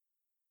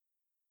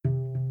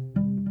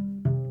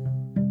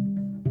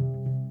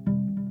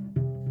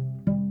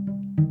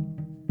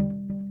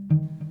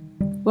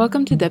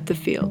Welcome to Depth of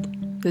Field.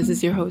 This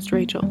is your host,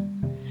 Rachel.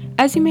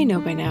 As you may know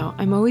by now,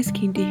 I'm always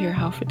keen to hear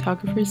how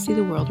photographers see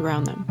the world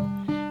around them,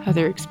 how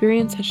their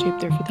experience has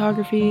shaped their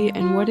photography,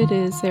 and what it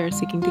is they are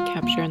seeking to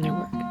capture in their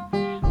work.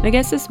 My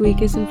guest this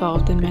week is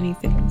involved in many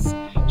things.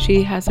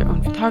 She has her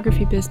own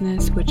photography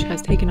business, which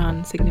has taken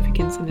on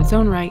significance in its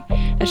own right,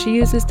 as she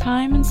uses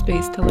time and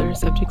space to let her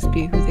subjects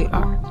be who they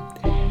are.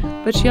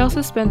 But she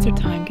also spends her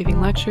time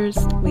giving lectures,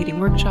 leading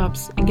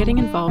workshops, and getting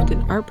involved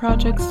in art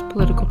projects,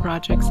 political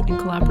projects, and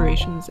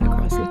collaborations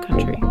across the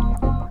country.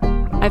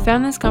 I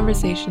found this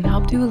conversation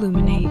helped to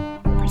illuminate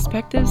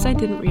perspectives I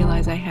didn't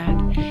realize I had,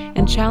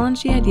 and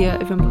challenge the idea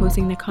of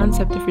imposing the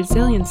concept of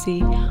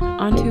resiliency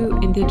onto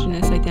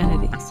Indigenous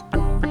identities.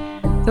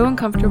 Though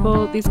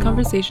uncomfortable, these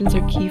conversations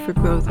are key for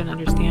growth and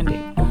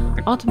understanding.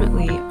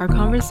 Ultimately, our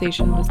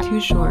conversation was too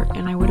short,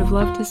 and I would have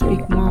loved to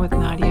speak more with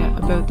Nadya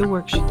about the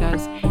work she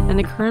does and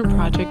the current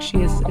project she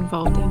is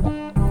involved in.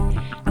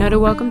 Now to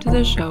welcome to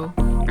the show,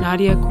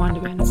 Nadya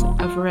Kwandibens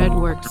of Red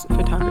Works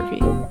Photography.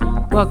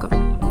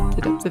 Welcome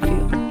to Depth of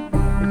Field.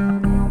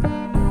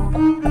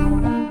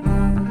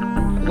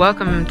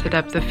 Welcome to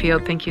Depth of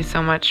Field. Thank you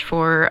so much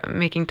for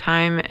making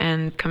time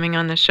and coming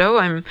on the show.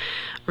 I'm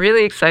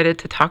really excited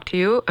to talk to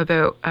you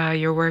about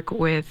your work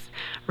with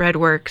Red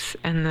Works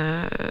and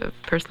the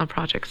personal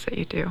projects that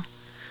you do.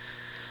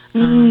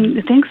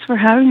 Thanks for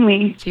having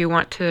me. Do you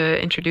want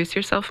to introduce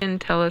yourself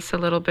and tell us a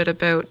little bit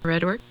about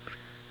Red Works?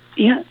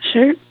 Yeah,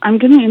 sure. I'm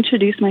going to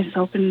introduce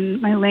myself in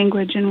my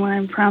language and where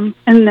I'm from,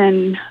 and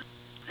then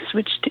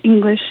switch to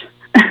English.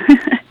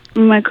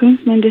 My kun's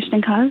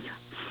Mandishnikaz.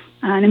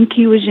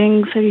 Nimki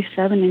Wajing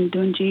 37 in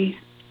Dunji.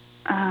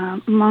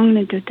 Mong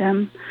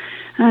Nadutem.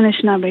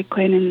 Anishnabe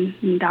Queen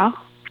in Dao.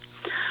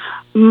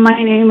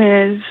 My name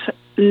is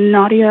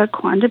Nadya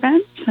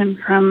Kwandibens. I'm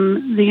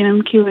from the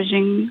Nimki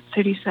Wajing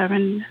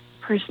 37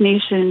 First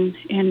Nation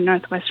in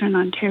northwestern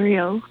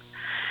Ontario.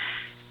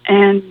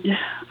 And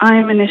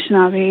I'm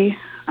Anishinaabe.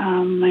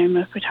 I'm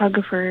a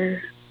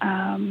photographer,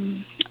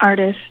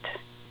 artist,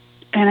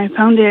 and I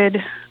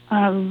founded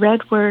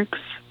Red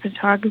Works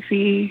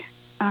Photography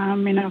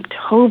in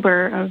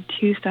October of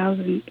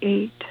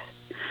 2008.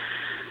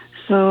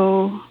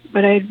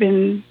 But I've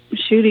been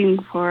shooting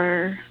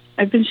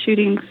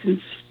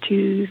since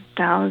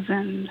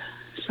 2000.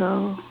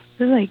 So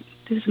this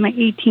is my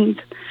 18th.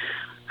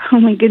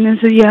 Oh my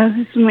goodness, yeah,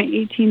 this is my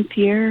 18th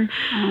year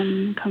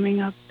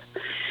coming up.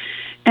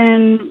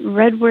 And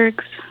Red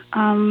Works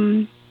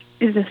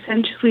is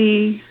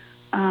essentially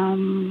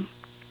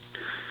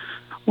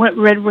what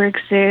Red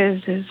Works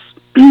is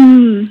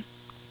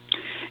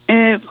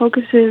it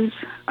focuses.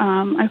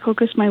 I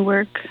focus my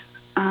work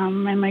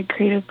and my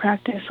creative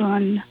practice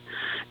on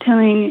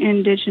telling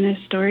Indigenous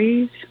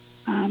stories.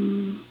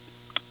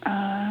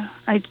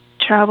 I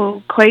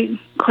travel quite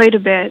a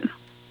bit,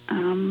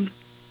 and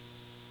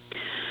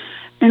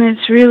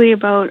it's really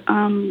about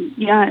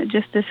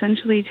just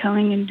essentially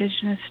telling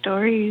Indigenous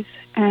stories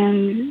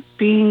and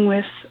being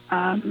with,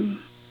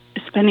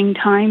 spending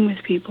time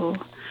with people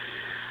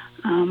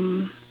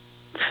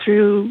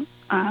through.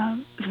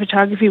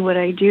 Photography, what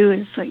I do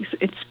is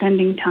it's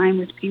spending time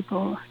with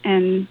people,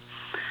 and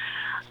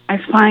I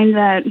find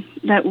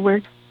that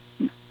work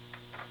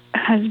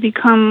has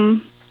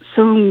become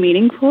so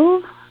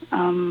meaningful.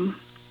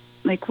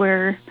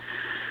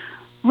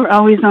 We're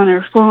always on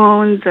our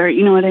phones, or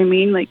you know what I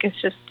mean.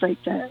 It's just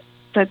the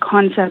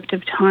concept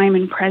of time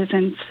and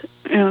presence,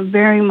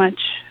 very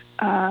much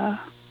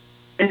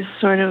is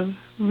sort of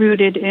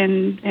rooted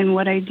in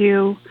what I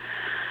do.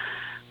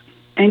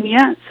 And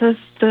yeah, so it's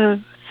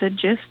the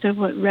gist of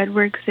what Red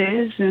Works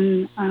is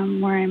and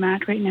where I'm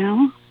at right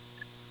now.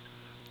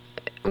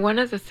 One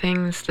of the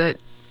things that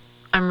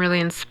I'm really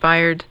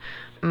inspired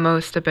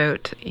most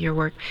about your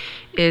work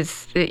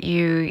is that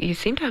you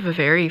seem to have a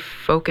very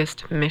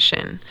focused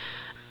mission.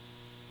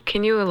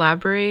 Can you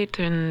elaborate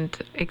and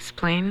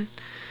explain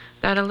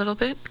that a little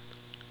bit?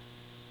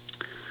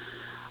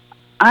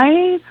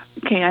 I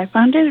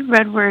founded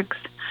Red Works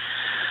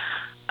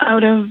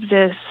out of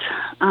this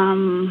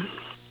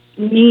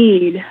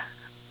need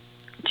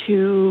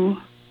to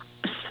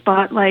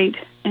spotlight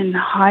and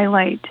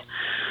highlight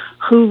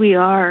who we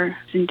are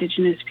as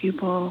Indigenous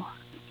people.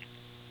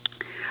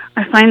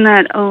 I find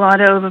that a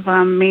lot of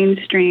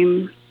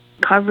mainstream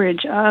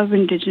coverage of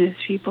Indigenous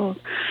people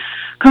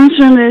comes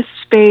from this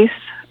space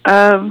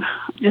of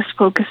just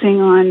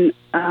focusing on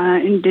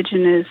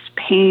Indigenous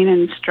pain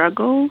and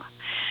struggle.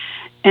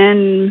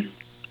 And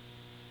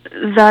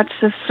that's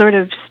a sort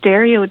of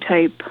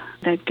stereotype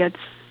that gets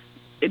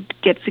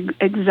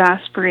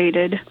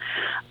exasperated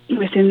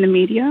within the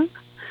media.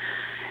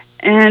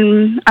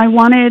 And I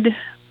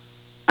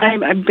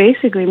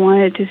basically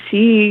wanted to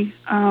see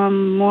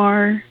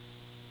more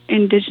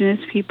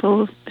Indigenous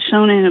people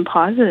shown in a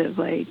positive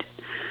light.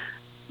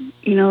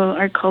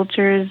 Our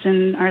cultures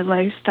and our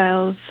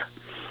lifestyles,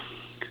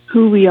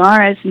 who we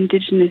are as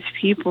Indigenous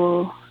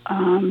people,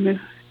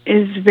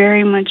 is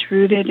very much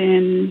rooted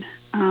in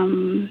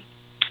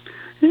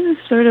this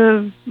sort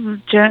of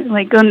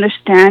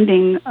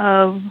understanding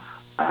of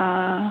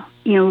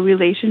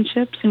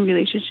relationships and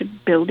relationship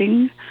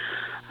building.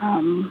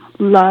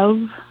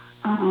 Love.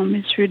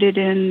 It's rooted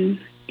in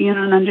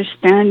an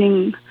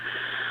understanding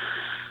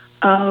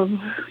of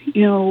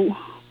who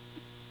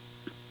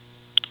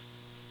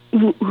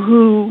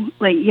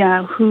we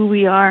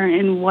are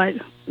and what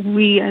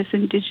we as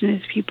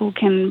Indigenous people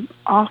can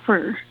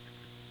offer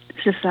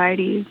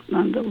society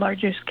on the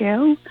larger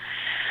scale.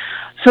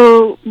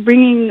 So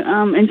bringing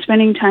and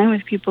spending time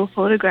with people,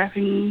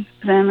 photographing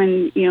them,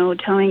 and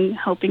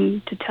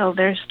helping to tell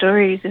their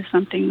stories is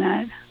something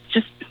that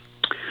just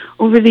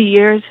over the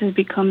years has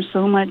become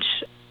so much.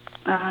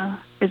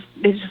 It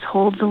just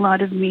holds a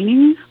lot of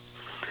meaning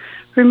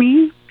for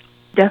me.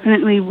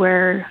 Definitely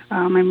where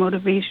my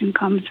motivation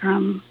comes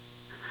from.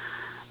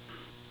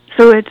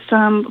 So it's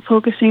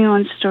focusing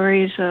on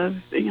stories of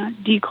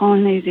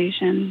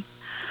decolonization,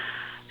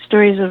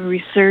 stories of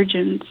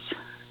resurgence,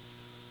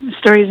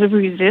 stories of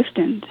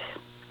resistance,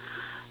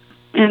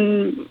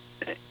 and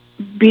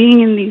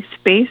being in these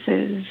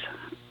spaces,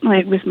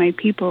 like with my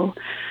people,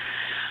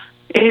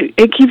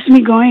 it keeps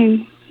me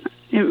going.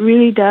 It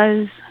really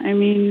does. I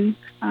mean,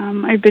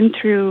 I've been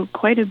through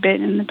quite a bit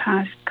in the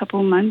past couple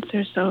of months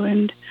or so,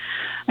 and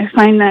I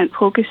find that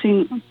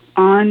focusing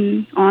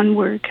on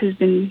work has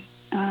been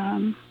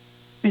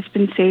it's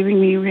been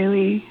saving me,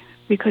 really,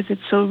 because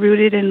it's so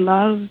rooted in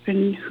love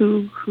and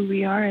who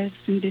we are as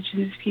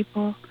Indigenous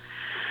people.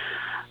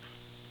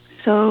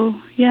 So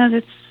yeah,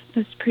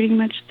 that's pretty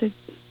much the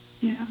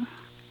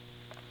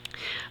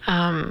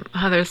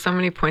there's so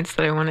many points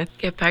that I want to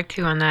get back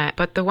to on that.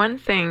 But the one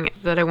thing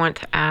that I want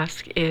to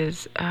ask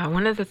is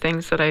one of the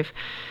things that I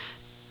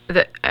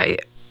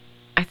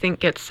think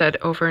gets said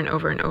over and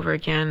over and over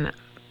again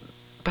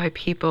by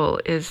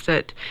people is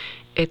that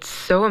it's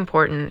so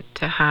important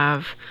to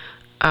have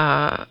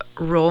a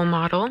role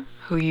model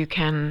who you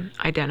can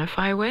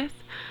identify with.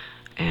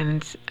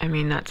 And I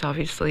mean, that's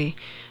obviously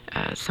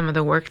some of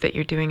the work that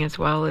you're doing as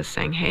well, is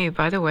saying, hey,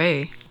 by the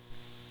way,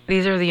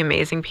 these are the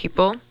amazing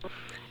people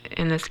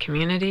in this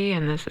community,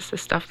 and this is the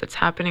stuff that's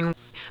happening.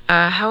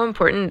 How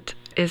important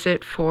is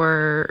it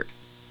for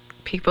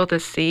people to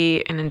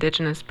see an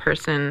Indigenous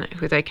person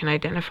who they can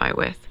identify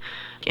with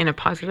in a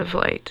positive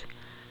light?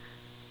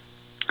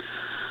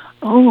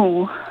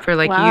 Oh, for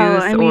like wow.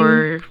 youth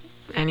or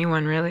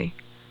anyone, really?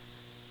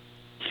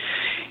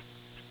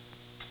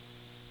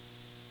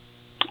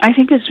 I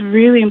think it's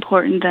really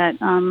important that,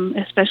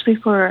 especially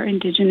for our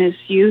Indigenous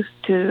youth,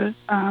 to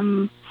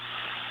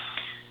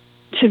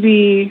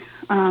be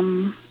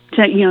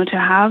to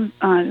have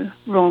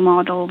role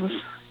models,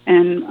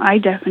 and I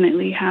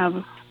definitely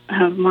have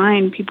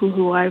mine. People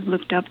who I've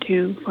looked up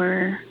to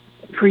for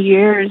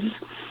years,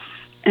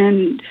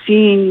 and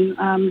seeing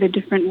the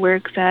different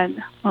work that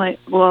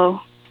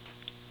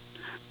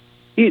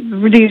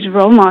these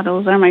role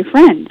models are my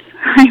friends.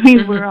 I mean,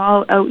 mm-hmm. We're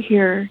all out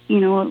here,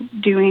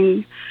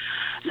 doing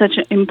such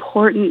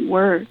important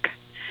work,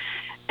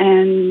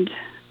 and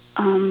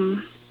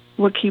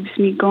what keeps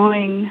me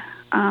going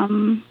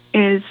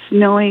is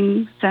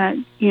knowing that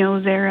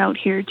they're out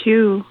here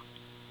too,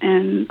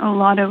 and a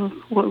lot of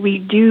what we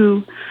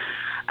do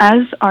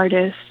as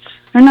artists,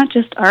 or not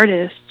just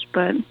artists,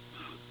 but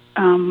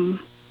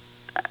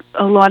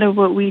a lot of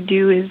what we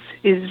do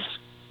is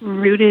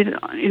rooted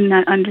in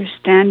that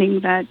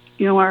understanding that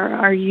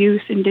our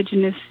youth,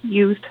 Indigenous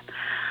youth,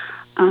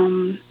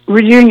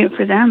 we're doing it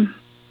for them.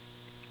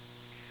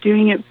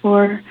 Doing it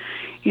for,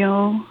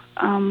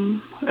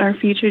 our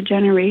future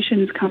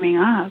generations coming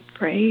up,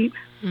 right?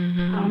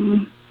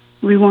 Mm-hmm.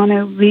 We want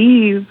to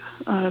leave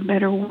a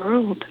better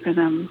world for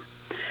them.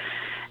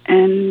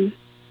 And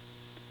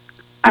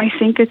I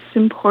think it's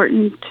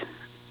important,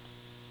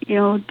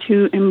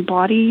 to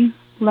embody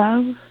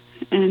love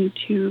and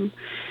to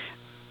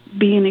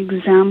be an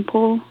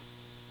example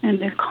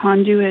and a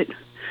conduit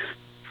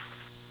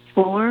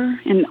for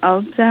and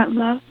of that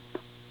love.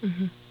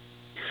 Mm-hmm.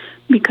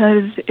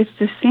 Because it's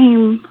the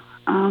same,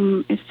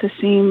 it's the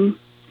same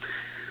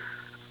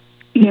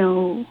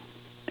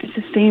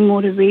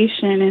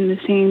motivation and the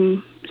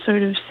same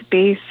sort of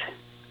space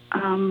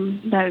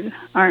that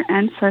our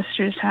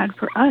ancestors had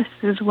for us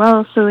as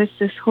well. So it's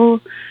this whole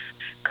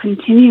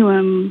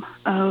continuum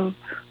of,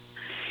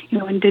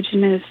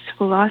 Indigenous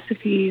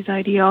philosophies,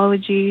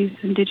 ideologies,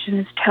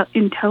 Indigenous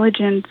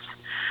intelligence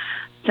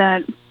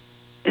that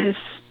is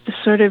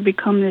sort of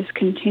become this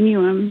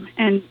continuum,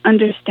 and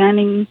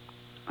understanding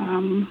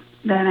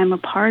that I'm a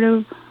part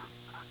of,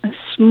 a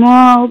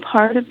small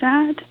part of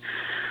that,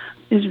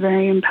 is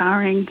very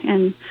empowering.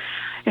 And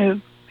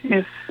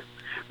if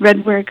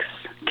Redworks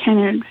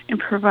can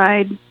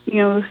provide,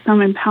 some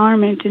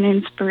empowerment and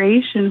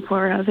inspiration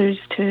for others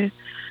to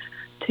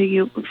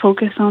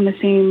focus on the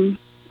same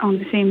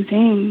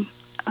thing,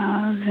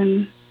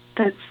 then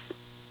that's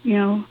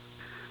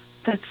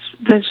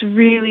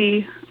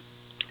really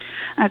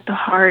at the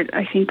heart,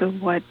 I think,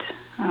 of what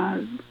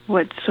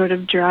sort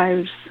of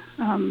drives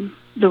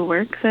the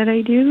work that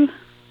I do.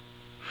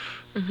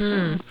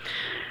 Mm-hmm.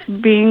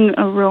 Being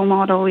a role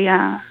model,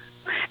 yeah.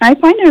 I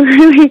find it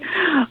really,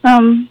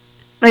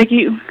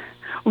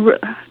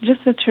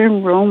 just the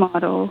term role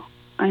model.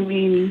 I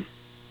mean,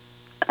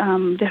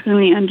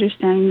 definitely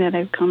understanding that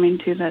I've come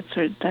into that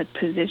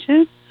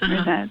position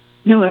or that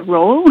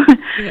role.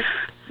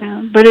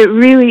 Yeah. But it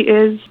really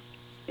is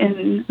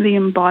in the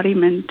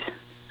embodiment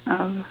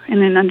of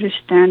and an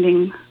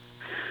understanding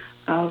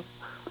of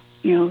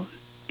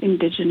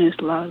Indigenous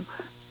love.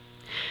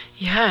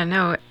 Yeah,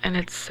 no, and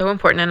it's so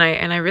important,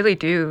 and I really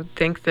do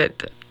think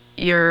that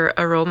you're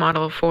a role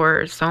model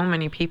for so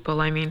many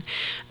people. I mean,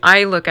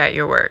 I look at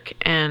your work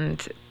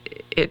and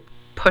it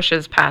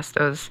pushes past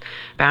those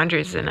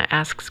boundaries and it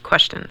asks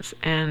questions.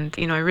 And,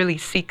 I really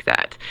seek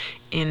that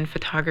in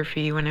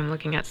photography when I'm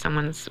looking at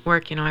someone's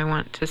work. I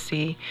want to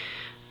see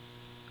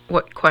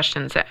what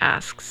questions it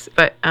asks.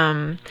 But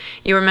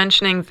you were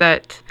mentioning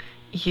that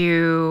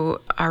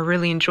you are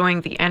really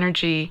enjoying the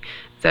energy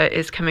that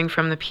is coming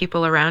from the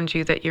people around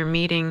you that you're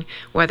meeting,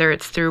 whether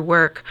it's through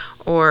work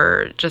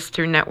or just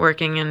through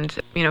networking and,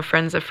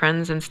 friends of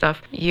friends and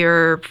stuff.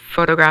 You're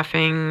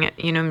photographing,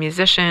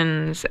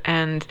 musicians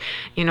and,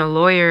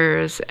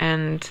 lawyers.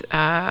 And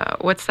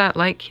what's that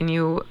like? Can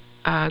you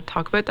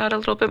talk about that a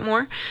little bit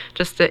more?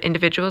 Just the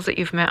individuals that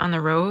you've met on the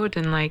road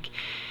and, like,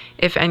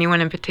 if anyone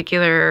in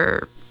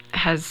particular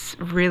has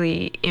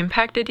really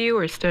impacted you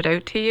or stood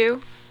out to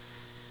you?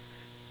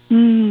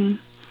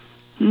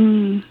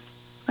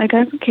 Like,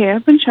 I've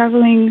been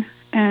traveling,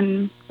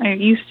 and I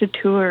used to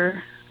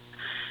tour,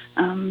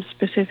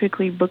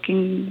 specifically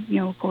booking,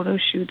 photo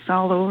shoots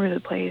all over the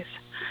place.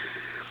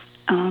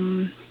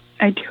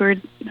 I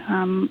toured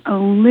a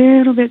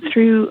little bit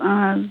through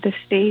the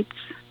States,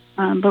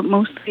 but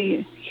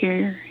mostly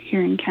here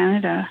in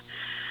Canada.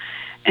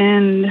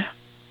 And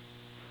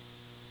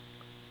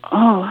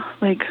oh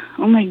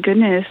my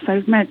goodness,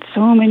 I've met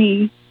so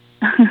many,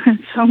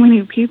 so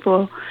many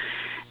people,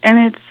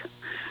 and it's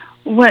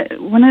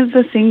one of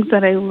the things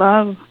that I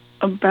love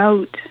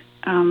about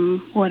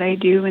what I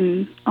do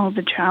and all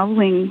the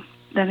traveling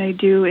that I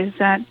do is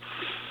that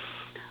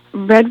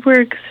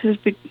Redworks has,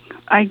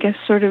 I guess,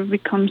 sort of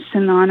become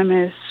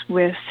synonymous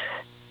with,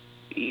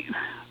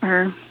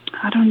 or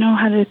I don't know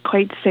how to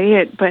quite say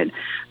it, but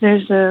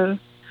there's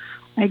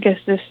I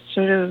guess this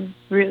sort of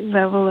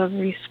level of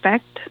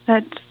respect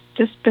that's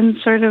just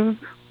been sort of,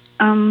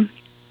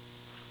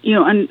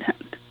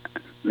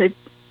 it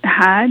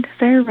had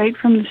there right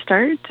from the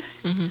start.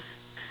 Mm-hmm.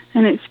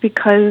 And it's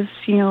because,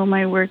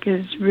 my work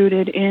is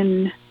rooted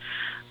in,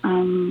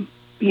 our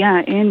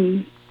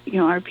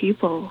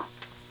people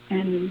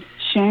and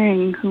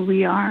sharing who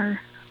we are.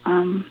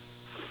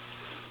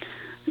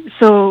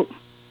 So,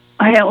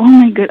 oh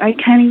my god, I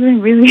can't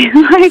even really,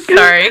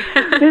 Sorry.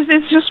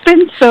 It's just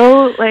been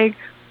so,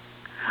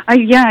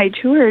 I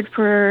toured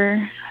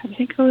for,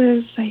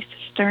 I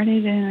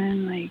started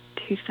in,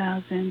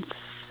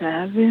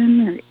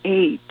 2007 or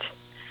 8.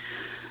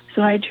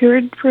 So I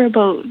toured for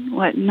about,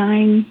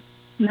 9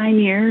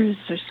 years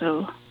or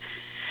so.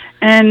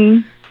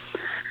 And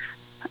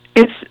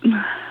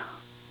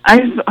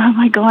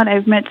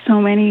I've met so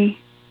many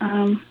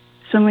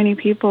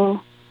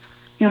people,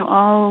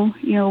 all,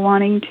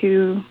 wanting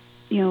to,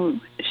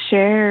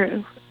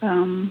 share,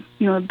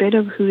 a bit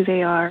of who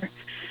they are.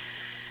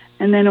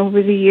 And then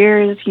over the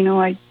years,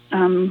 you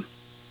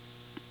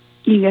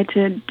get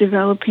to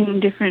developing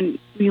different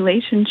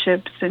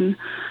relationships and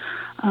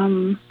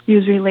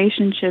these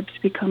relationships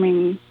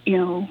becoming,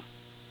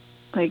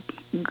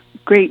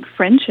 great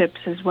friendships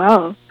as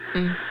well.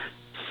 Mm.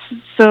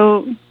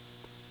 So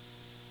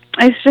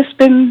it's just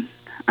been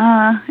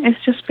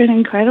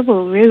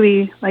incredible,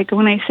 really. Like,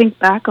 when I think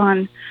back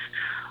on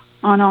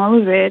all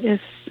of it,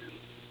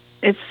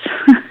 it's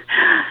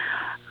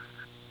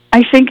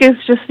I think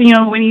it's just,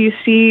 when you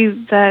see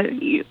that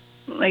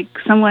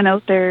someone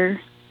out there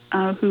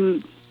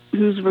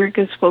whose work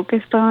is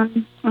focused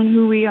on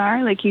who we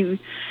are,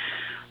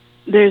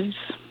 there's,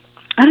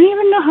 I don't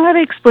even know how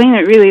to explain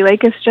it, really.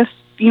 It's just,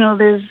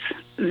 there's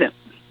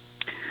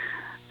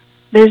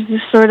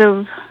this sort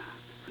of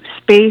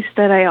space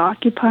that I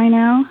occupy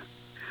now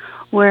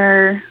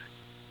where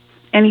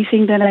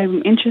anything that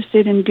I'm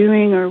interested in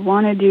doing or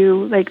want to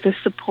do, the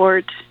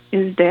support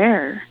is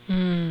there.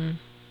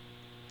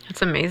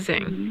 That's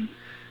amazing.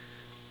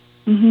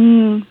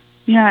 Mm-hmm.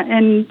 Yeah,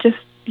 and just,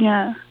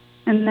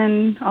 and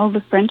then all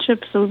the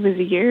friendships over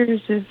the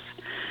years is,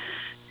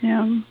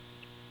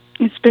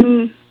 it's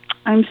been,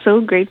 I'm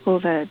so grateful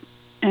that,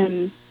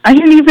 and I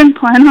didn't even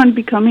plan on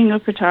becoming a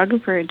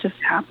photographer. It just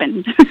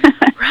happened.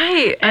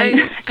 Right.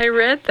 I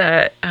read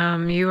that.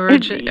 You were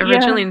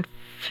originally in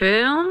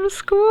film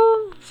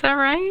school. Is that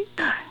right?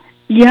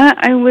 Yeah,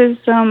 I was,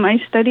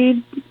 I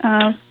studied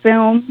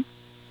film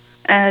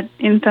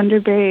in Thunder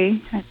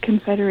Bay at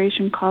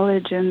Confederation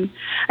College, and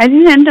I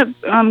didn't end up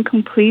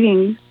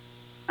completing.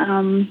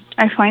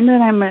 I find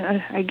that I'm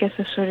I guess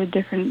a sort of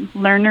different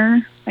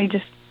learner. I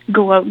just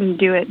go out and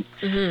do it.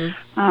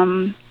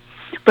 Mm-hmm.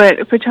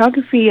 But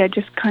photography, I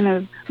just kind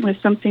of was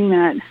something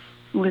that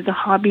was a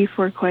hobby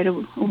for quite a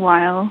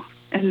while,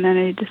 and then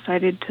I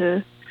decided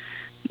to,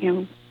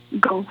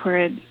 go for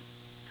it.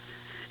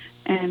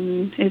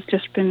 And it's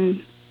just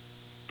been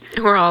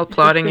We're all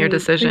applauding your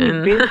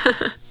decision. Yeah,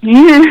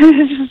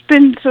 it's just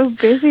been so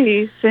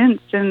busy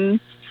since, and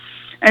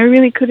I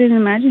really couldn't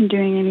imagine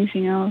doing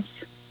anything else.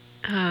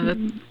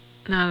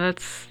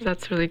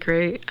 That's really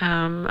great.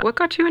 What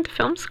got you into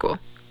film school?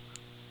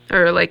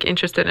 Or, like,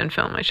 interested in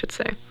film, I should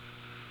say.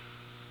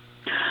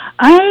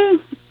 Why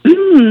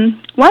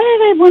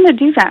did I want to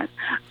do that?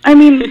 I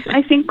mean,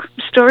 I think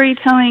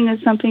storytelling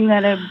is something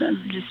that I've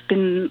just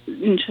been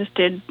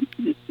interested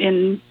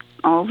in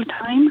all the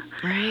time.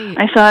 Right.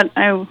 I thought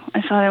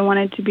I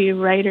wanted to be a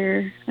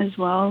writer as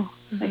well,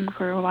 like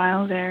for a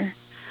while there.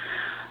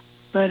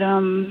 But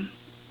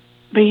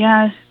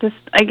yeah,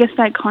 I guess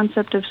that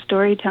concept of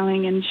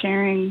storytelling and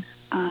sharing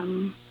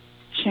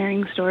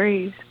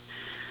stories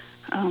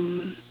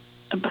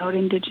about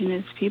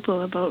Indigenous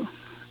people, about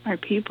our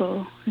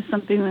people, is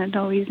something that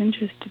always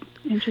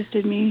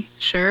interested me.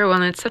 Sure. Well,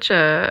 and it's such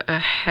a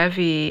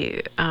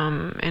heavy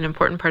and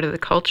important part of the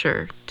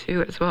culture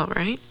too, as well,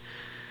 right?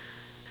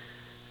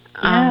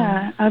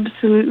 Yeah,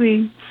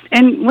 absolutely.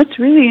 And what's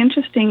really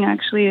interesting,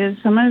 actually, is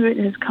some of it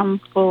has come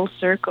full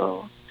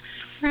circle.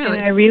 Really?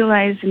 And I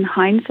realize in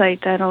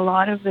hindsight that a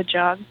lot of the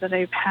jobs that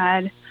I've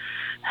had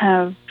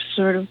have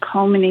sort of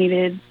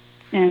culminated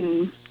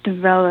and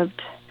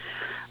developed,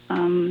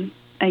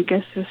 I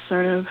guess, this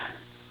sort of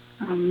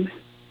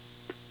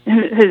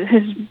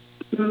has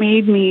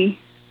made me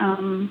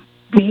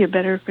be a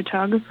better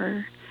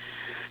photographer.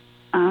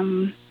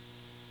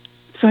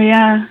 So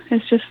yeah,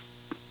 it's just,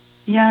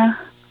 yeah.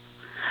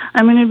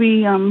 I'm going to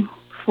be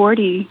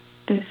 40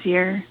 this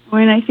year.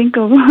 When I think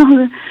of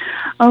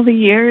all the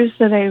years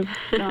that I've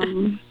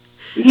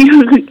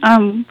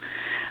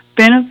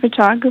been a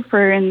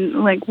photographer,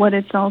 and like what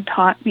it's all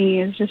taught me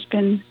has just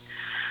been,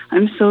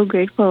 I'm so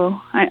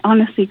grateful. I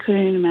honestly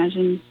couldn't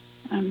imagine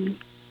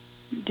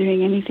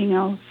doing anything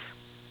else,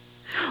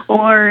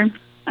 or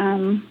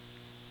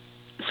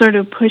sort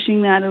of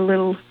pushing that a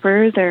little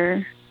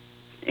further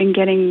and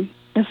getting,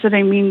 that's what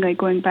I mean, like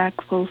going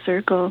back full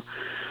circle,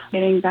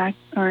 getting back,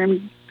 or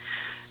I'm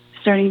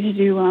starting to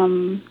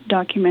do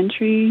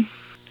documentary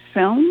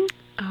film.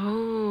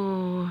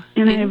 Oh,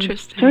 and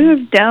interesting. I've sort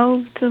of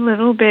delved a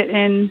little bit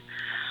in,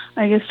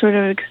 I guess, sort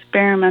of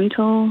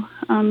experimental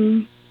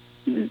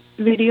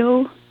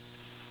video.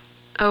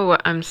 Oh,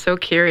 I'm so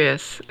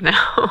curious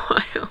now.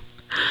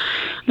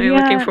 I'm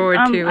looking forward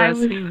to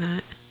seeing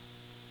that.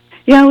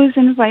 Yeah, I was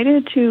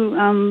invited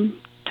to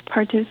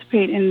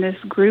participate in this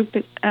group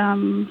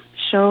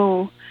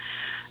show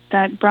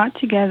that brought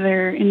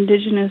together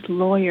Indigenous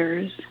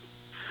lawyers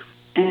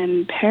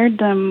and paired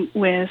them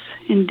with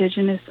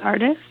Indigenous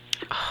artists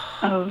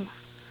of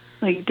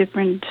like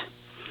different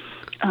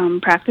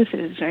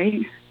practices,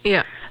 right?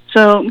 Yeah.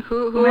 So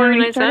who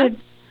organized that?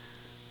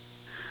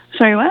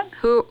 Sorry, what?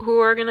 Who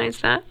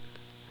organized that?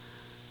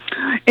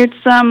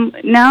 It's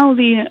now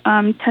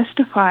the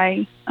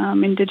Testify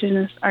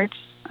Indigenous Arts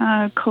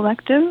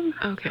Collective.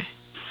 Okay.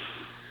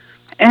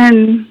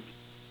 And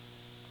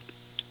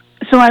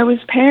so I was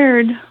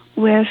paired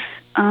with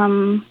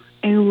a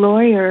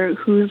lawyer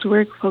whose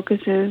work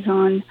focuses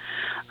on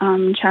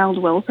child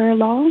welfare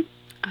law.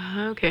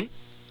 Okay.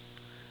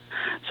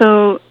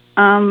 So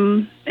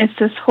it's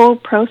this whole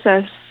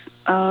process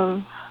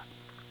of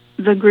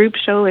the group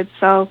show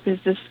itself is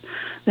this,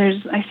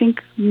 there's, I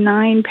think,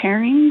 9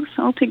 pairings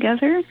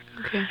altogether.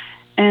 Okay.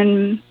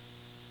 And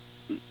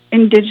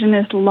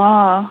Indigenous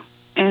law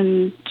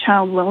and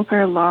child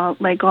welfare law,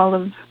 like all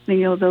of,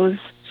 those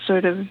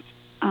sort of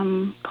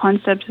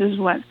concepts is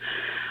what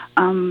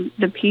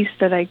the piece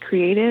that I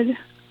created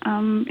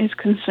is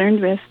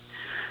concerned with.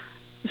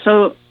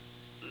 So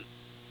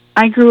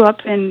I grew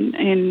up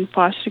in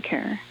foster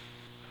care,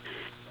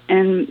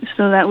 and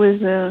so that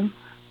was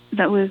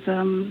that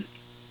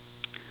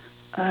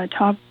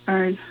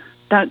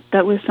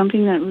was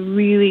something that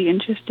really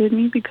interested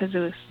me because it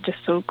was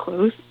just so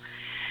close.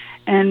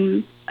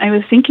 And I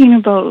was thinking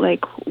about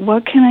like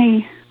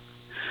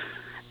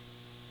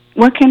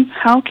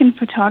how can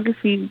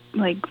photography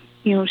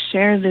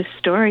share this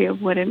story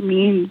of what it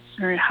means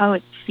or how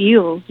it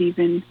feels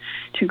even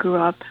to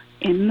grow up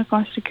in the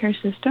foster care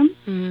system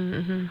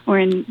or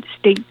in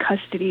state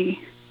custody,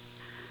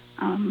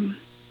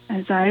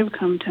 as I've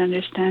come to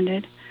understand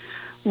it.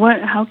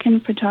 How can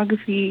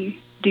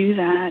photography do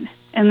that?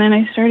 And then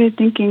I started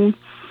thinking,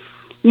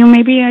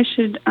 maybe I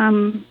should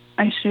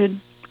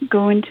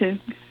go into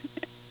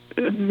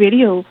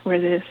video for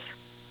this.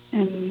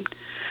 And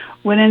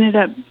what ended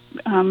up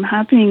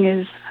happening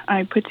is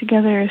I put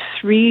together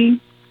 3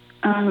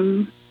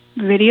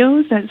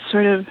 videos that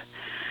sort of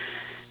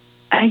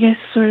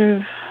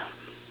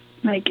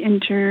like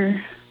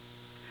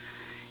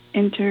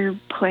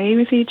interplay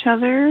with each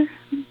other.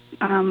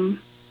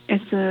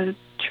 It's a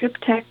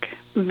triptych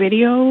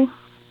video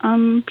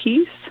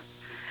piece,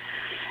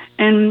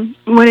 and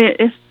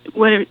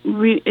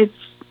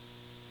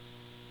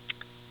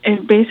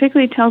it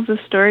basically tells the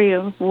story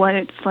of what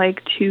it's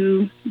like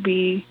to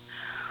be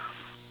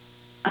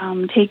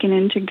taken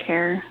into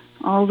care.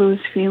 All those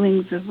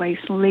feelings of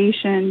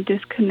isolation,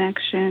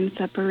 disconnection,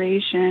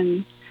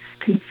 separation,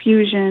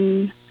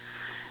 confusion,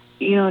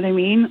 You know what I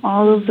mean?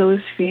 All of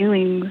those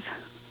feelings.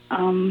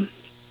 And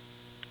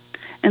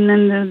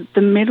then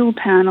the middle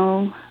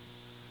panel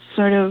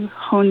sort of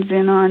hones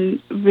in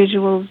on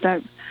visuals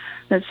that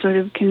sort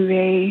of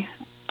convey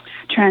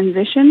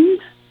transition.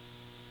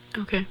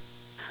 Okay.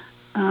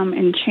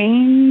 And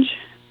change,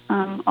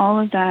 all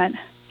of that.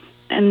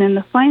 And then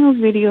the final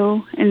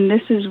video, and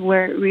this is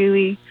where it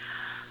really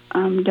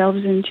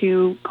delves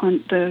into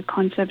the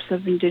concepts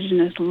of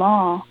Indigenous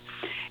law,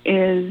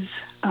 is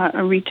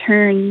a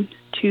return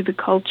to the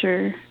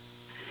culture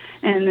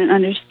and an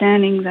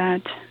understanding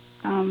that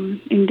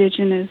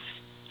Indigenous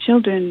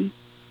children,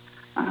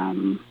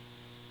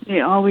 they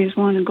always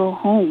want to go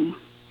home,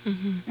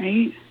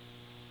 right?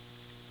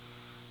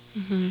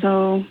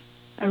 So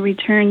a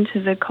return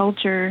to the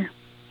culture.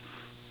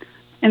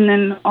 And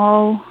then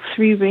all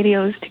three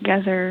videos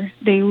together,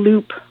 they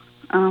loop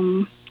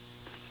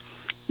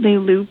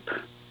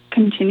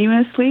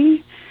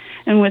continuously,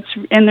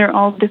 and they're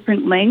all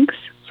different lengths.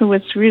 So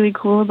what's really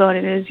cool about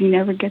it is you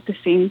never get the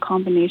same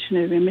combination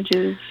of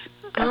images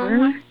ever. Oh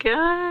my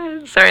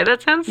god! Sorry,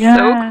 that sounds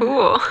so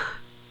cool.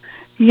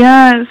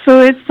 Yeah.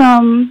 So it's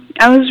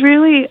I was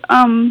really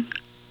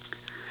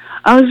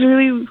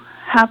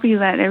happy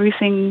that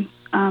everything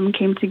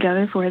came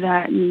together for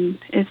that, and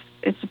it's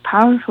a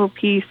powerful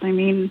piece. I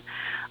mean,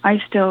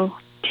 I still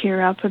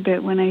tear up a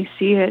bit when I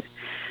see it,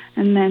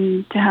 and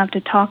then to have to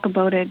talk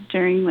about it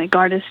during like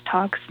artist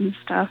talks and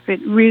stuff,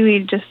 it really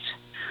just,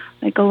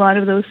 like, a lot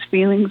of those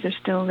feelings are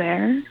still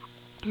there.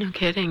 No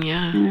kidding,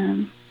 yeah.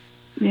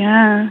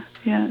 Yeah.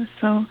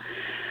 So,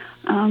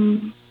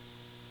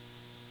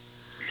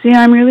 yeah,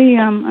 I'm really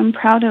I'm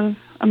proud of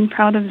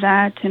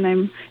that, and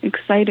I'm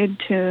excited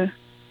to,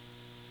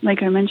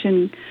 like I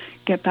mentioned,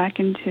 get back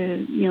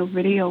into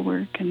video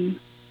work, and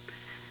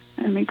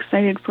I'm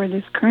excited for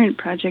this current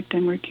project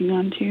I'm working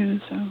on too.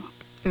 So.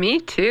 Me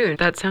too.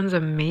 That sounds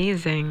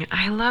amazing.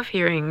 I love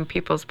hearing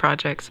people's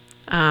projects.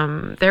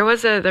 There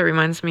was that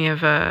reminds me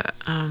of I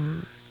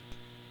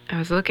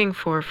was looking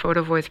for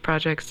photo voice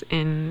projects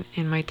in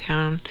my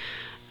town,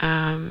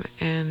 and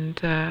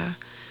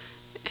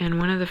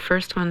one of the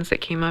first ones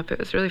that came up, it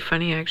was really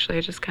funny actually.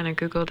 I just kind of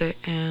Googled it,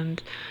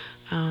 and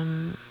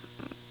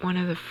one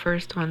of the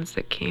first ones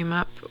that came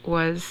up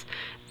was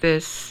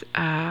this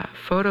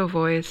photo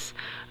voice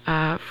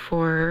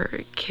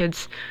for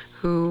kids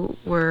who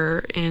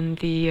were in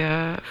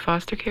the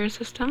foster care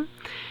system.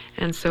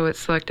 And so it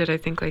selected, I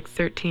think, like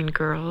 13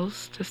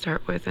 girls to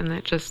start with, and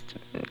it just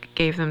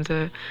gave them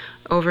the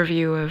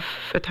overview of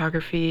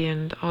photography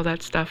and all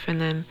that stuff. And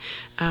then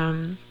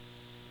I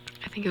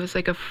think it was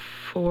like a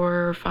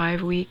 4 or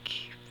 5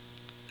 week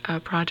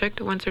project,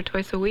 once or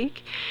twice a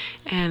week.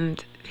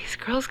 And these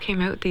girls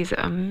came out with these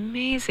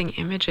amazing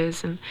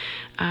images, and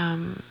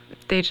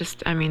they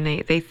just, I mean,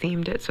 they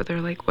themed it. So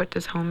they're like, what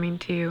does home mean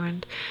to you?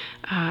 And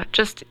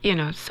just,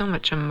 so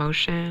much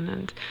emotion,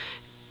 and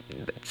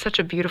such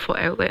a beautiful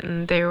outlet.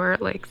 And they were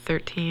like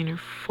 13 or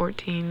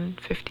 14,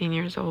 15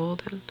 years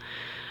old. And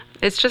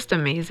it's just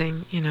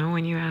amazing,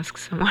 when you ask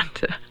someone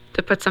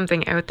to put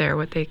something out there,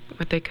 what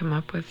they come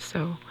up with.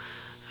 So,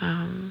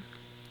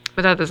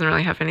 but that doesn't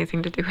really have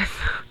anything to do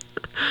with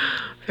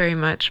very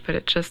much, but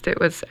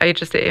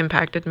it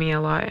impacted me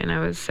a lot, and I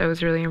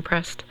was really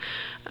impressed.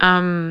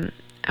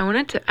 I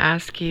wanted to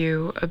ask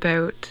you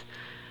about,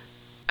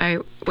 I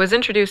was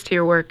introduced to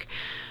your work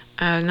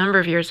a number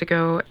of years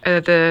ago,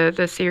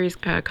 the series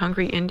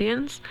Concrete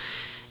Indians,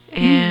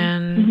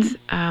 and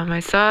I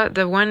saw,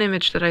 the one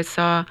image that I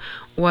saw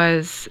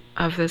was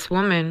of this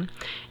woman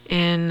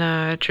in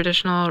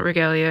traditional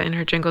regalia, in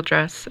her jingle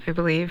dress, I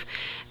believe,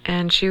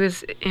 and she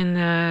was in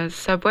the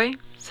subway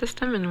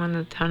system in one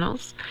of the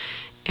tunnels,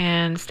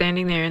 and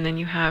standing there, and then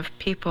you have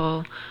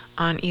people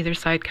on either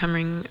side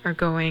coming or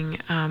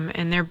going,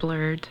 and they're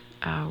blurred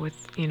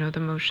with the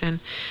motion.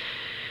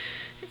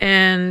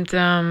 And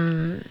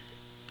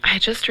I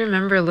just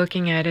remember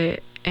looking at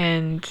it,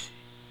 and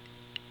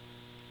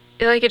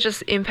it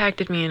just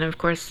impacted me. And of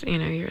course,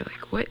 you're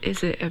like, what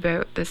is it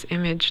about this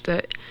image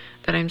that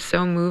I'm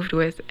so moved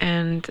with?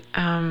 And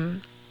I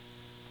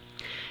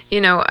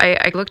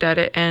looked at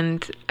it,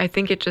 and I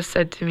think it just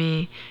said to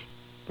me,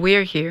 we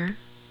are here,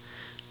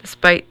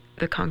 despite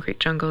the concrete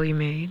jungle you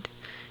made.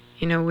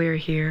 We're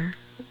here.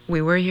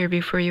 We were here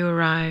before you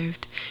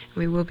arrived.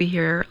 We will be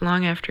here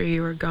long after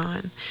you are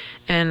gone.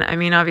 And I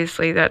mean,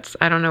 obviously,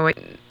 I don't know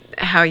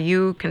how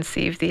you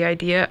conceived the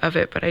idea of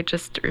it, but I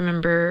just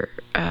remember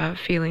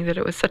feeling that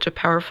it was such a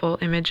powerful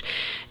image.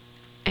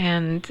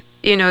 And,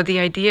 the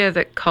idea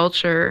that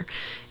culture,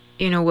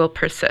 will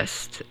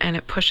persist, and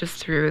it pushes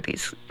through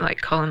these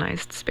like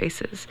colonized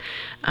spaces.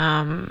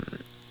 I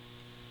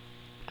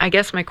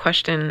guess my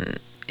question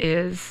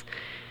is,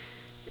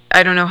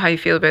 I don't know how you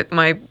feel about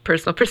my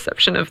personal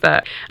perception of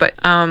that, but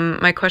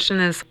my question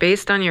is,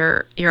 based on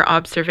your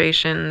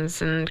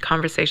observations and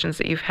conversations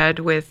that you've had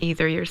with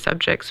either your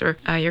subjects or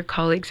your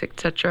colleagues,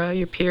 etc.,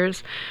 your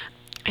peers,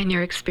 and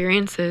your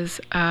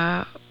experiences,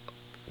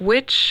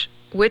 which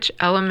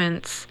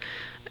elements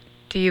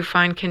do you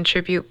find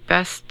contribute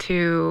best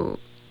to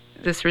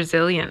this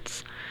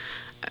resilience?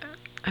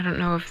 I don't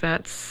know if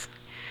does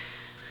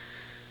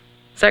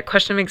that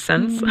question make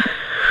sense?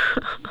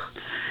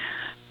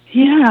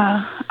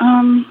 Yeah.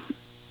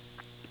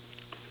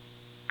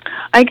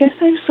 I guess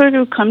I've sort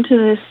of come to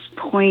this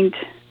point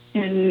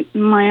in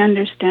my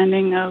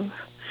understanding of,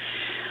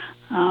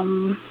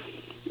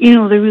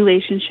 the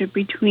relationship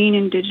between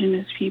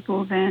Indigenous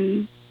peoples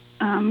and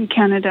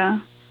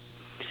Canada,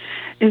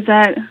 is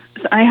that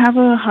I have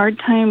a hard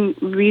time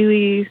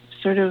really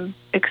sort of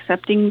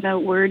accepting the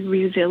word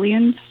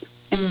resilience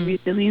and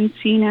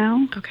resiliency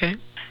now. Okay.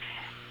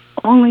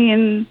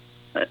 Only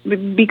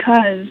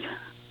because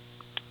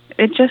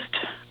it just,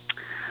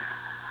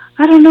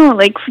 I don't know,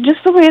 like,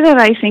 just the way that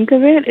I think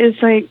of it is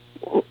like,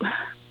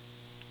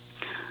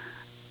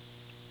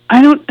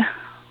 I don't,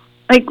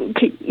 like,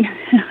 okay,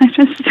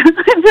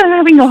 I'm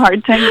having a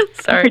hard time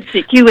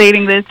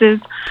articulating this.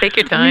 Take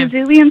your time.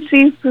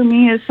 Resiliency for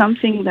me is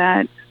something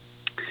that,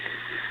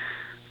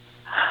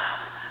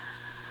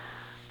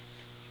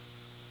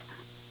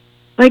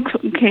 like,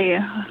 okay,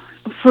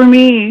 for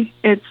me,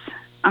 it's,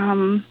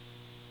 I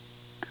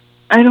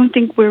don't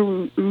think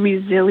we're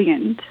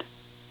resilient.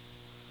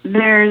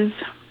 But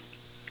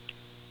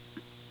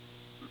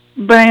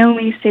I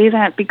only say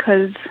that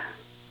because,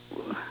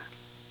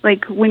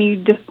 like, when you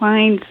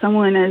define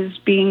someone as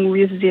being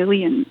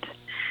resilient,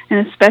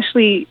 and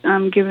especially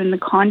given the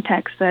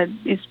context that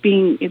it's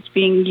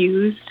being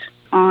used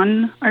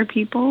on our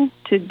people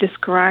to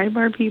describe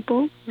our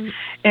people,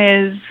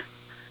 is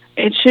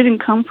it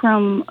shouldn't come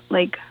from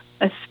like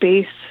a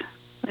space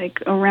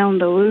like around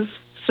those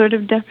sort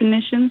of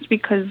definitions,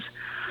 because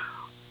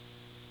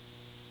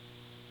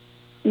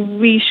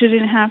we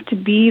shouldn't have to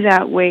be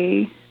that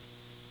way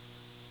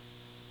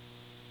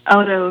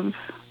out of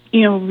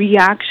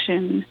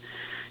reaction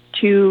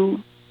to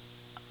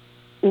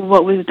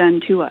what was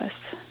done to us.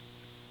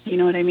 You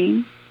know what I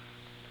mean?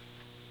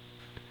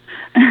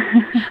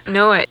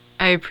 No,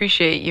 I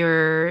appreciate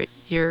your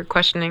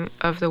questioning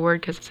of the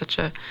word, because it's such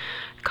a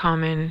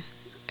common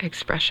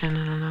expression.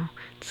 I don't know.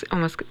 It's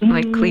almost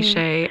like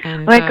cliche,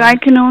 and like I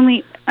can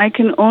only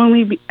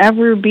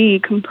ever be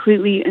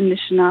completely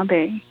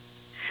Anishinaabe.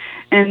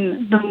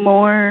 And the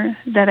more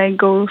that I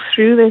go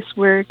through this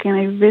work and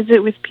I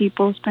visit with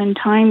people, spend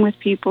time with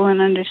people,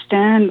 and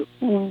understand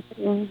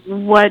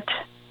what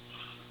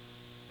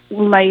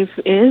life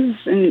is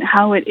and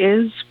how it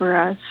is for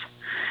us,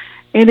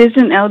 it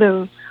isn't out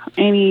of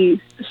any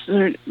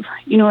sort of,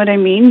 you know what I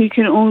mean? You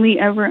can only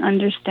ever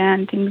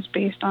understand things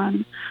based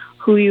on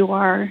who you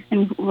are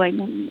and like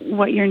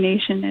what your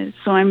nation is.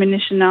 So I'm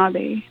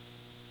Anishinaabe.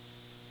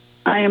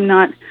 I am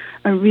not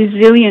a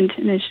resilient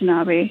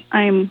Anishinaabe.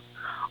 I am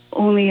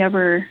only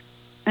ever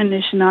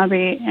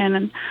Anishinaabe,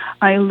 and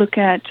I look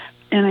at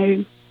and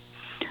I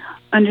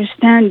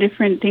understand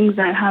different things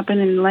that happen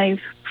in life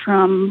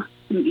from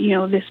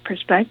this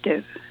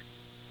perspective.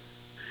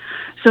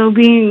 So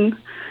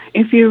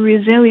if you're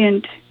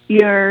resilient,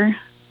 you're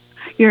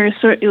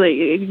sort of like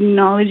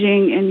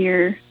acknowledging, and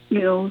you're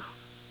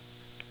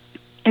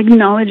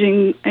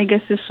acknowledging, I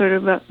guess, this sort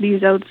of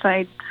these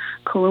outside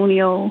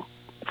colonial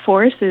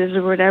forces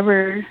or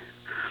whatever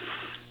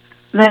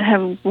that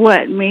have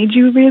made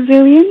you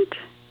resilient.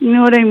 You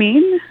know what I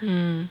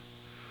mean?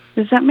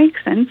 Does that make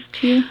sense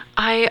to you?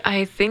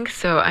 I think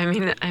so. I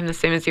mean, I'm the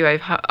same as you.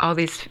 I've all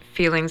these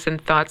feelings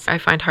and thoughts I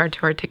find hard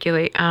to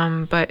articulate.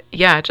 But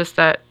yeah, just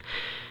that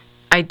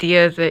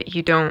idea that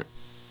you don't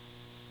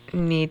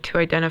need to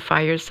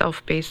identify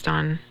yourself based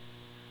on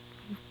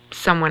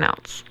someone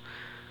else.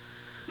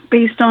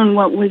 Based on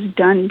what was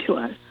done to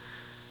us.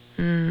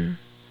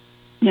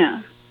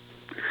 Yeah.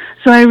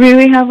 So I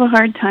really have a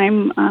hard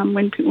time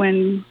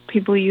when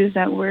people use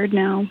that word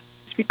now.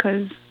 It's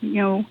because,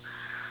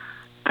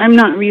 I'm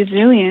not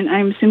resilient.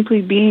 I'm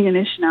simply being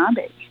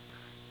Anishinaabe.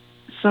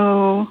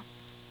 So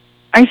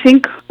I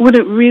think what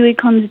it really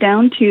comes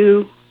down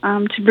to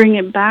bring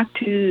it back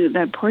to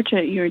that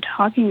portrait you were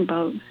talking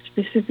about,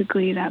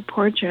 specifically that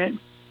portrait,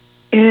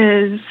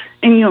 is,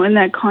 in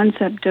that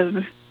concept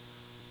of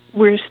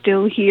we're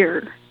still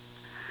here.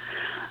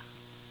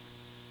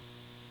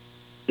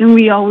 And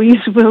we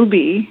always will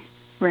be,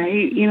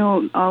 right?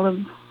 All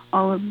of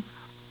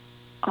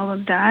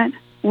that.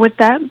 What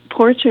that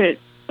portrait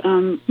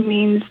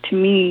means to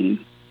me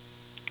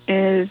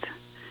is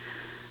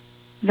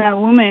that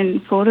woman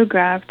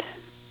photographed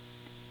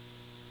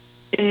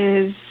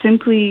is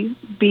simply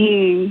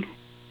being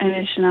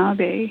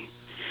Anishinaabe,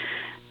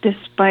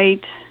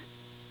 despite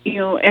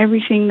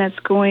everything that's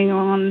going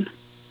on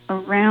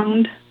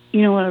around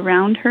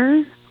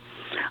her.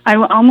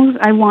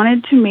 I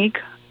wanted to make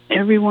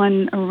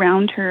everyone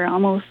around her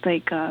almost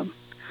like a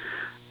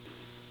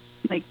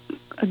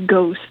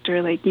ghost,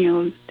 or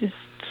this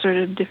sort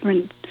of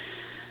different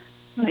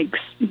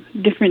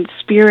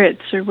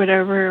spirits or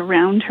whatever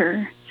around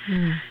her.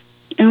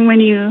 And when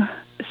you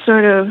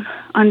sort of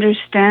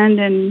understand,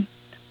 and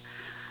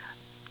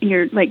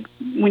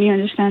when you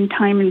understand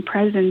time and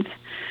presence,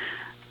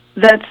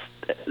 that's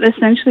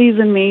essentially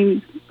the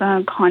main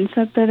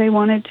concept that I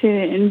wanted to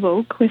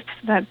invoke with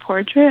that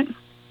portrait,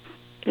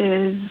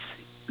 is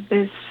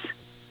this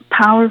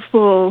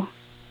powerful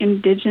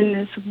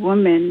Indigenous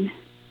woman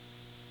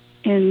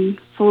in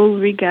full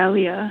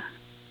regalia,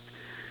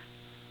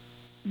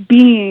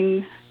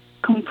 being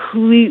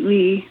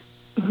completely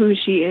who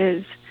she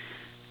is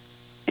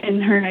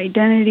in her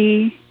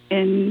identity,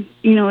 and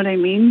you know what I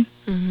mean?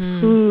 Mm-hmm.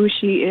 Who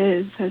she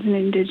is as an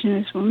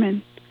Indigenous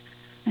woman,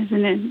 as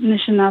an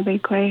Anishinaabe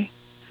Kwe.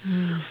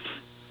 Mm.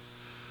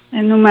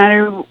 And no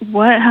matter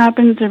what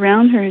happens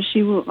around her,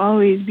 she will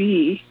always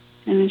be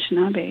an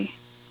Anishinaabe.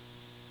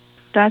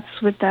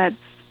 That's what that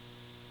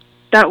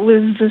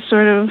was the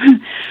sort of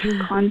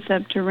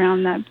concept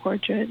around that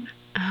portrait.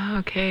 Oh,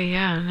 okay,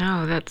 yeah,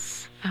 no,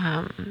 that's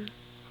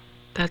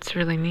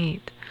really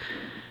neat.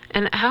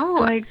 And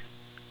how?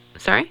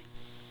 Sorry?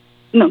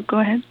 No, go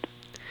ahead.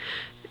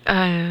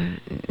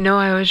 No,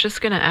 I was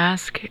just gonna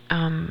ask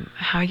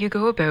how you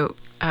go about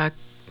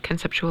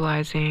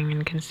conceptualizing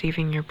and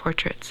conceiving your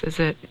portraits.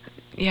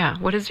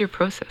 What is your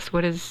process?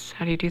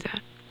 How do you do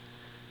that?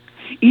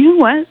 You know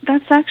what?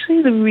 That's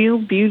actually the real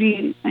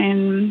beauty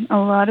in a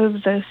lot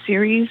of my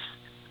series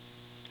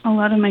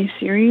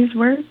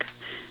work,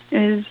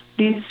 is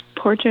these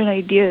portrait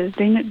ideas.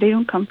 They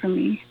don't come from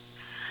me.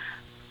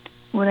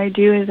 What I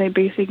do is I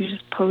basically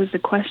just pose a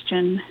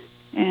question,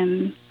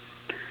 and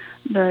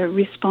the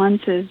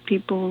responses,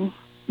 people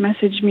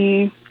message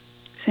me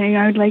saying,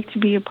 I would like to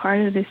be a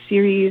part of this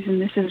series, and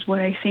this is what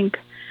I think,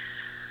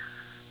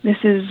 this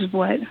is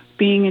what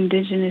being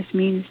Indigenous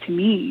means to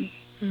me.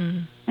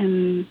 Mm.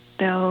 And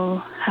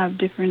they'll have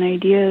different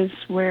ideas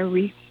where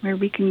we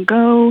can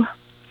go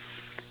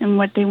and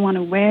what they want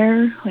to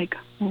wear, like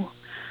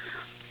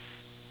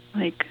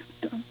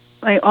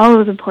all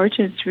of the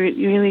portraits.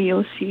 Really,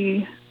 you'll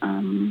see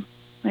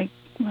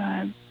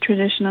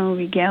traditional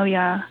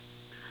regalia,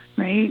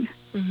 right?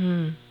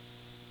 Mm-hmm.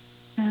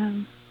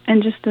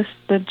 And just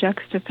the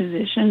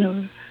juxtaposition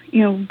of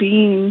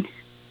being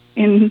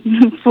in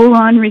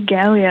full-on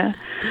regalia,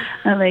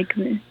 like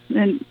an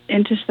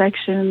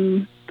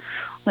intersection,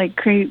 like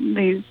create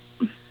these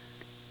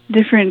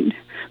different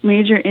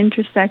major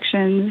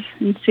intersections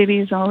in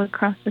cities all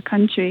across the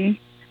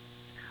country,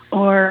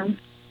 or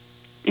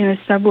in a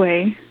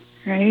subway,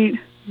 right?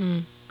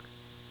 Mm.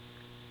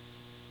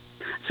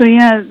 So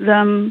yeah,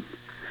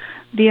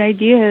 the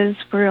ideas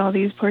for all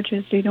these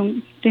portraits, they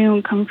don't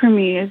come from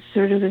me. It's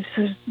sort of this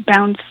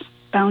bounce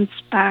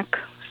back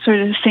sort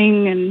of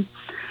thing, and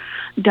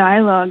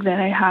dialogue that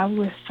I have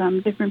with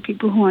some different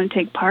people who want to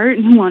take part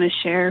and who want to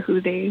share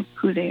who they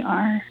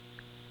are.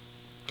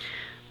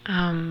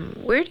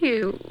 Where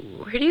do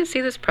you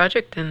see this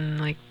project in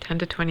like 10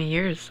 to 20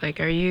 years? Like,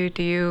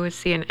 do you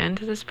see an end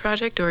to this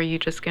project, or are you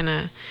just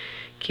gonna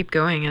keep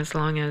going as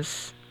long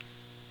as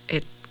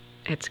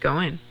it's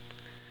going?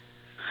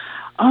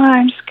 Oh,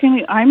 I'm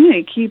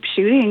gonna keep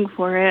shooting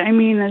for it. I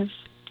mean, as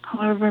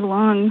however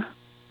long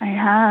I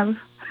have,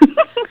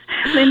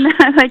 then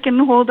I can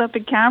hold up a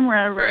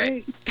camera,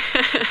 right?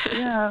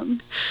 Yeah,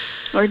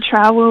 or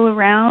travel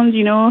around.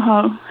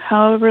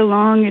 However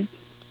long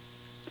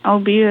I'll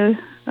be a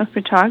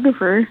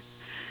photographer.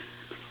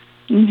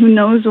 And who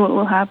knows what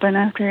will happen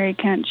after I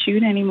can't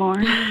shoot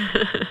anymore.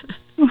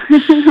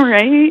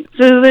 Right?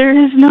 So there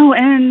is no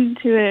end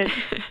to it.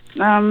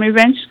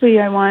 Eventually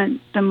I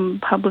want them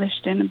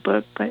published in a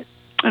book, but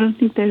I don't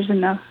think there's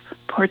enough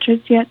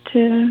portraits yet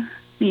to,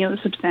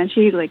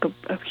 substantiate like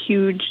a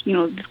huge,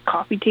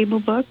 coffee table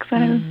book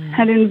that I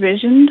had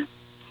envisioned.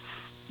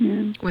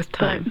 Yeah. With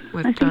time.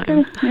 I think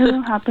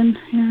it'll happen,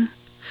 yeah,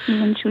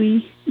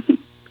 eventually.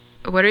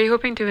 What are you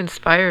hoping to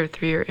inspire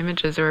through your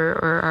images,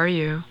 or are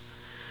you?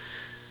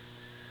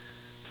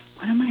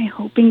 What am I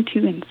hoping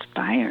to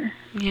inspire?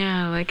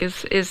 Yeah, like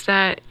is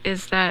that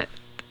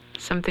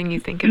something you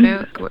think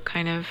about? What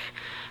kind of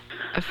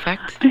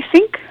effect?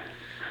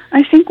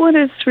 I think what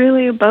it's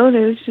really about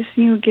is just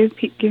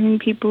giving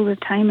people the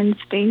time and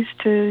space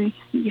to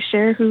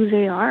share who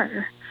they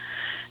are,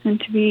 and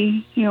to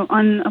be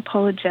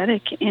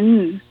unapologetic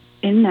in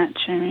that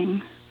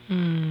sharing.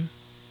 Mm.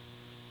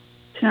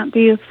 To not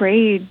be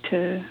afraid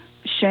to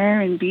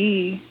share and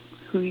be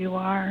who you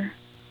are,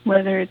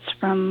 whether it's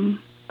from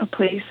a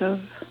place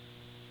of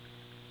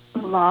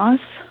loss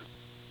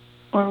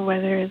or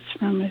whether it's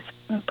from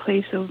a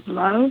place of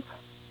love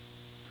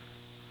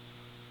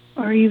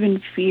or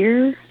even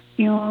fear.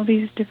 All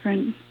these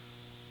different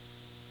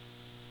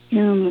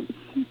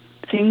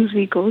things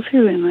we go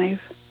through in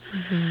life.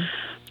 Mm-hmm.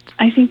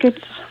 I think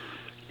it's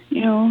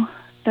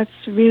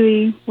that's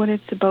really what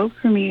it's about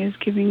for me, is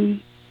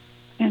giving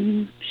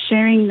and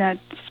sharing that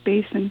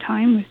space and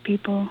time with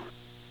people.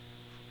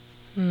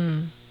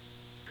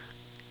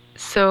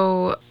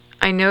 So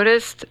I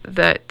noticed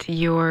that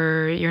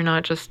you're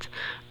not just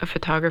a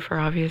photographer,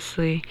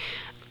 obviously.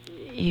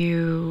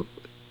 You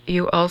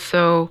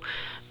also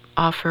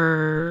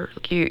offer,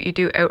 you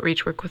do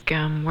outreach work with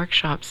GAM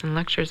workshops and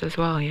lectures as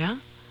well, yeah?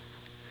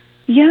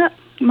 Yeah,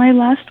 my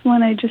last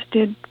one I just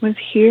did was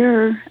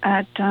here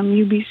at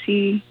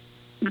UBC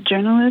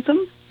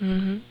Journalism.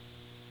 Mm-hmm.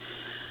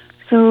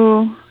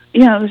 So,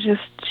 yeah, I was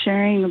just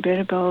sharing a bit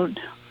about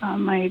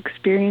my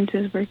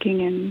experiences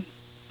working in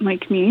my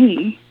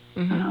community.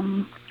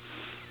 Mm-hmm.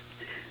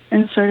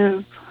 And sort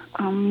of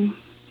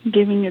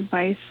giving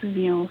advice of,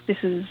 this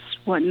is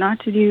what not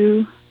to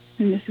do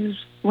and this is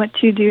what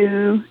to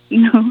do,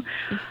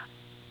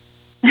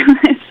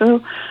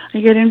 So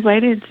I get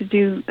invited to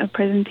do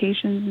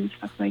presentations and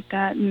stuff like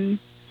that. And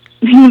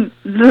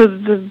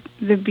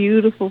the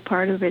beautiful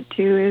part of it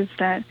too is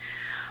that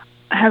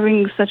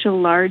having such a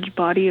large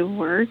body of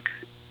work,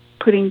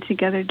 putting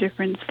together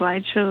different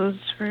slideshows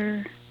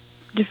for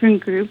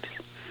different groups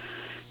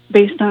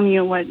based on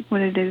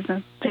what it is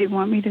that they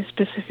want me to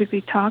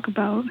specifically talk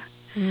about.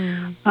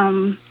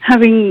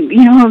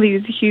 Having all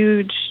these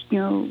huge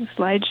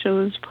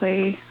slideshows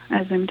play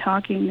as I'm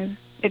talking,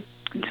 it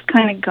just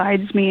kind of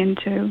guides me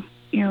into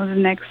the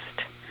next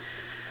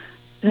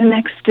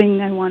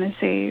thing I want to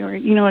say, or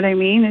you know what I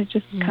mean. It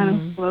just kind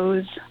of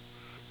flows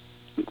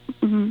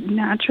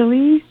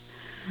naturally.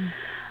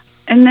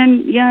 And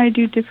then I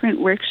do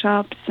different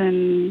workshops,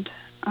 and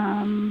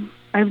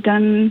I've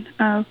done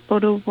a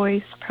photo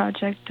voice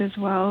project as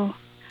well.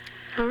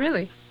 Oh,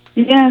 really?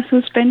 Yeah,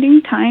 so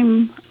spending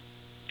time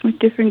with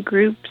different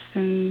groups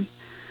and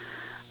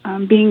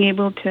being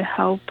able to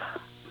help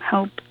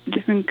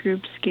different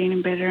groups gain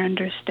a better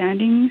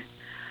understanding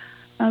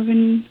of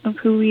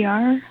who we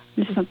are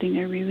is something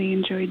I really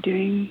enjoy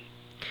doing.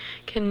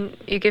 Can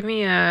you give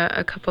me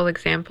a couple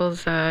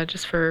examples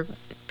just for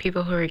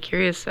people who are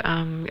curious,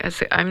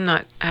 as I'm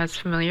not as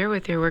familiar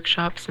with your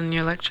workshops and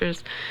your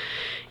lectures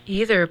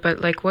either,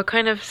 but like what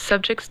kind of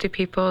subjects do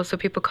people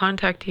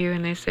contact you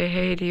and they say,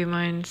 hey, do you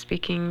mind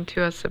speaking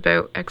to us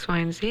about X, Y,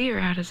 and Z, or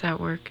how does that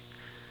work?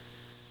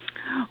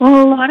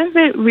 Well, a lot of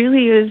it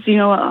really is,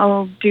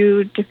 I'll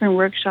do different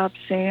workshops,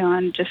 say,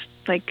 on just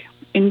like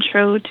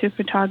intro to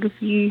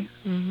photography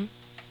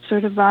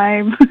sort of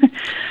vibe,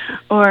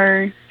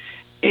 or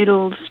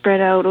it'll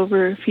spread out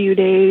over a few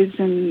days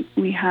and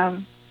we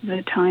have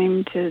the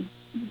time to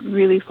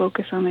really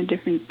focus on a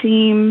different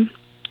theme,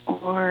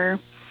 or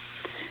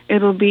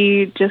it'll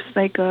be just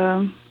like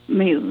an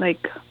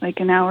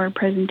hour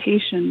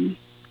presentation.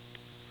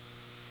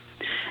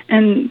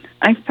 And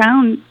I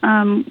found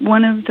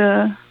one of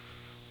the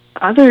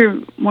other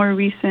more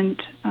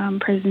recent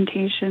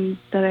presentations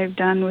that I've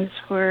done was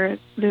for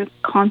the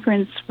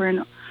conference for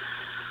an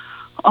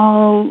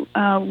all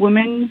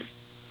women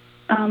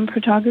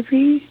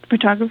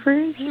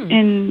photographers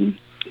in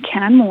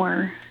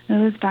Canmore. It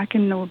was back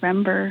in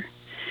November,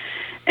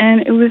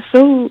 and it was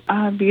so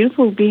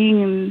beautiful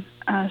being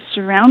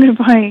surrounded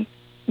by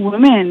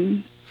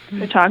women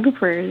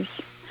photographers,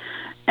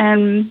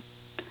 and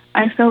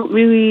I felt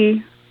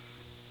really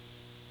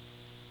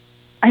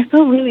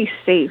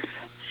safe,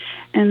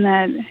 and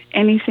that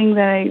anything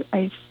that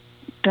I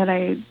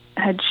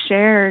had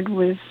shared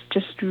was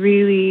just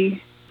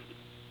really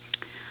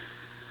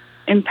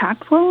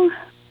impactful.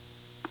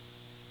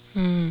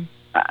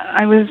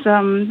 I was,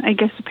 I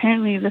guess,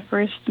 apparently the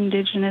first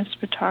Indigenous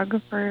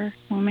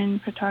woman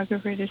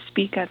photographer to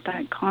speak at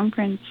that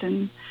conference,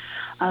 and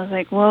I was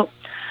like, well,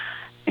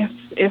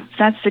 if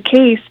that's the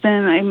case,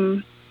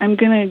 then I'm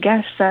gonna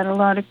guess that a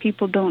lot of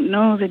people don't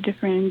know the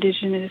different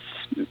Indigenous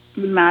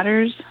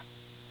matters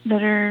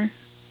that are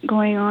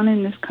going on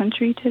in this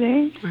country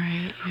today.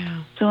 Right.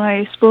 Yeah. So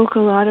I spoke a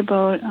lot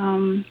about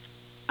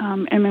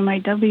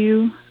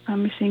MMIW,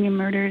 missing and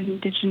murdered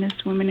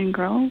Indigenous women and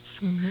girls.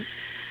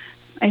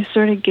 I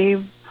sort of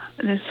gave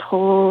this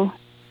whole,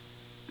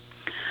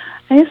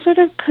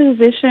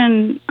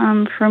 position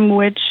from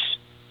which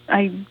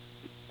I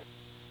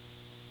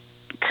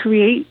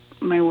create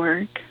my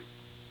work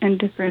and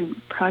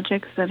different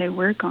projects that I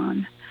work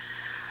on.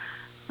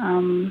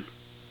 And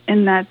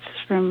that's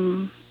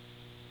from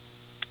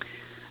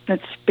that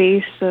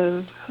space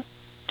of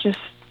just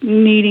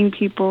needing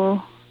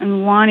people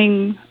and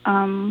wanting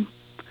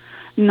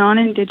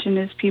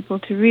non-Indigenous people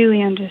to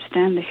really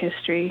understand the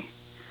history.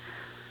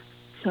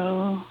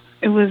 So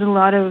it was a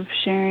lot of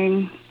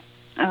sharing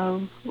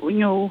of,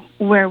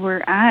 where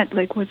we're at,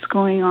 like what's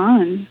going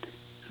on,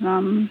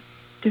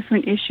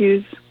 different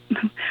issues.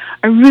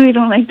 I really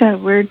don't like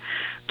that word,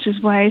 which is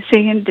why I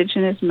say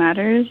Indigenous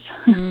matters.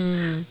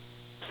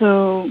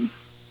 So,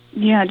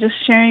 yeah,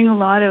 just sharing a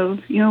lot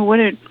of,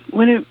 what it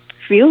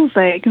feels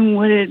like and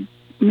what it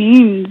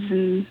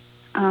means,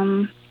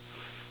 and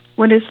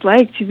what it's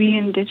like to be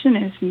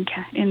Indigenous in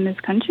this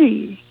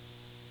country.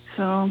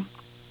 So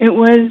it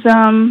was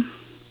a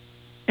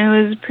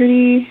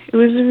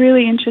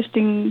really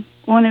interesting,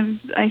 one of,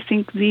 I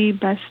think, the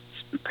best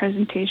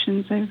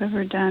presentations I've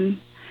ever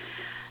done.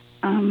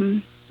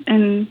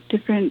 And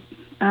different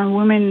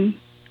women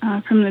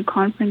from the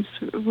conference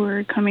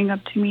were coming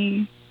up to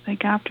me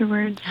like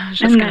afterwards. I was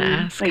just going to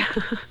ask. Like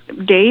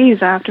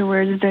days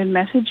afterwards, they'd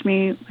message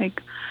me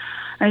like,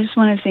 I just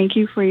want to thank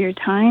you for your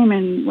time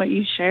and what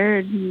you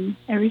shared and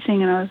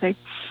everything. And I was like,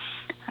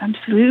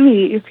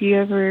 absolutely. If you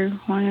ever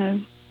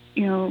want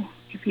to,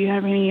 if you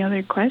have any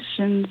other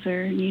questions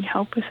or need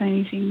help with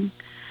anything,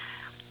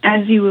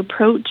 as you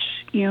approach,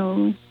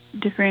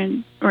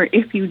 different, or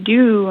if you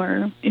do,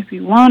 or if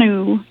you want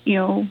to,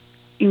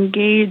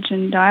 engage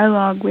in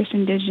dialogue with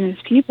Indigenous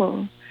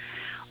people,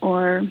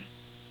 or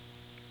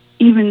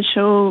even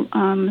show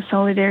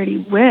solidarity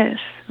with,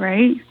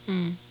 right?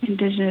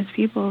 Indigenous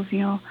peoples. You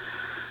know,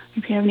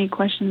 if you have any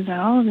questions at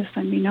all, just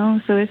let me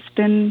know. So it's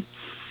been,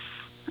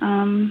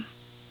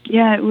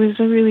 it was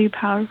a really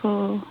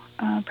powerful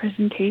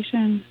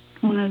presentation.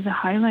 One of the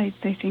highlights,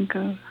 I think,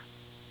 of.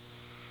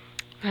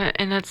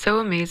 And that's so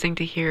amazing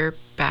to hear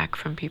back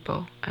from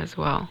people as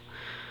well,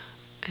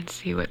 and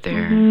see what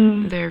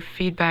their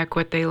feedback,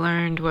 what they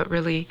learned, what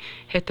really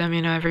hit them.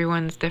 You know,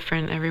 everyone's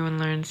different. Everyone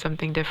learns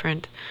something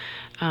different,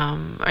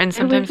 and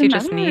sometimes you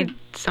just need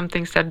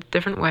something said a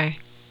different way.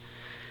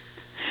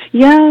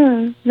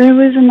 Yeah, there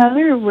was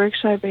another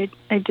workshop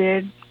I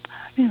did,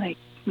 like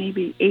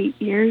maybe 8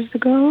 years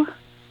ago,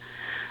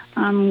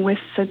 with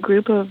a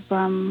group of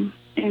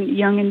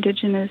young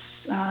Indigenous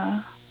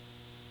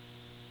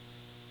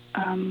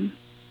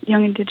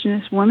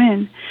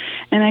women,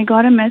 and I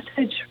got a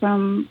message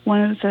from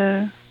one of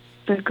the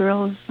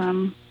girls'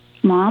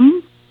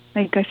 mom.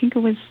 Like, I think it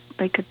was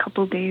like a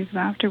couple days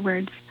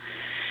afterwards,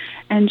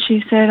 and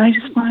she said, "I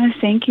just want to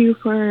thank you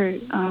for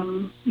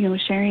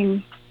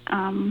sharing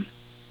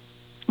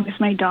with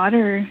my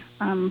daughter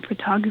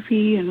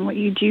photography and what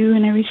you do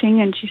and everything."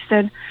 And she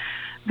said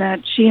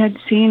that she had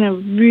seen a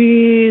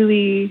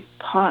really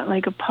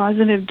a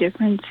positive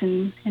difference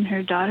in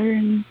her daughter,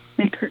 and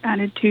like her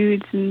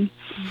attitudes and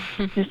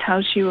just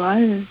how she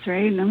was,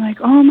 right? And I'm like,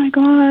 oh my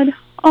God,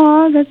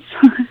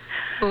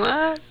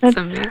 that's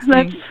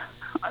amazing.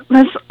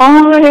 That's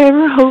all I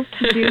ever hoped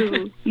to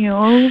do,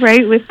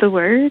 right, with the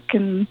work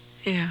and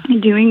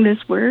doing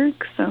this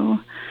work. So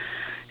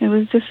it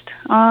was just,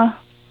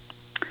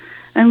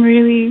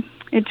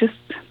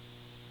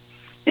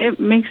 it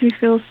makes me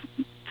feel,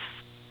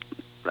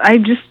 I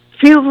just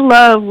feel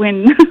love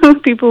when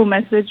people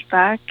message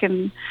back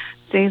and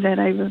say that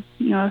I've,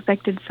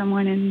 affected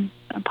someone in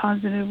a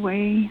positive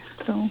way.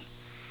 So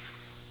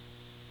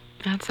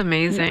that's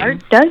amazing.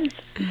 Art does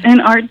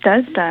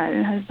that.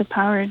 It has the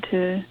power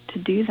to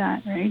do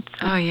that, right?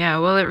 So. Oh yeah,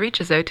 well, it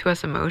reaches out to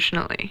us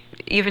emotionally.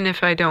 Even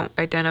if I don't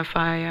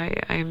identify,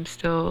 I'm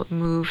still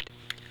moved.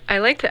 I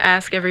like to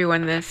ask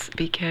everyone this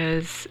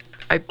because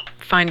I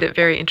find it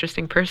very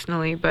interesting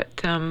personally,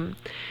 but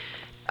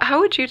how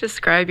would you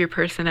describe your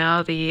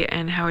personality,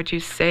 and how would you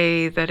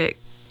say that it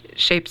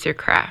shapes your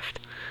craft?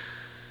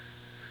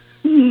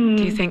 Do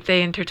you think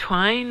they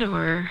intertwine,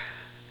 or?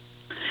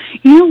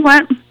 You know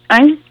what?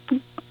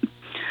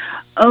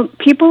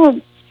 People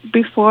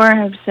before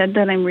have said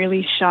that I'm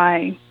really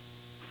shy,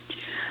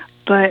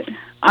 but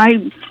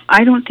I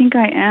don't think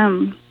I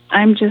am.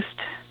 I'm just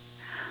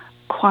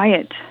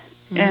quiet,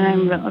 and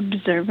I'm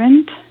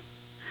observant.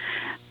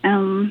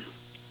 And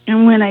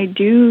when I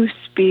do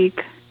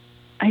speak,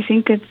 I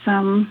think it's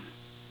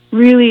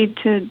really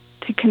to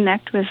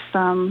connect with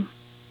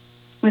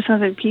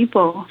other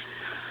people,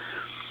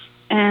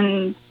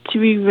 and to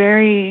be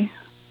very.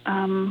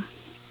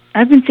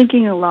 I've been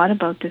thinking a lot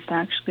about this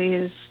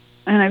actually,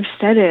 and I've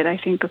said it I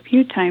think a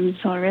few times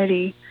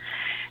already.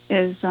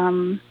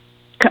 I'm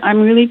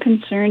really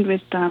concerned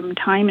with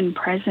time and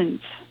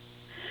presence,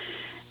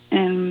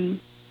 and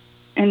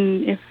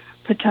if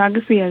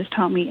photography has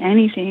taught me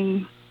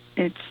anything,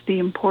 it's the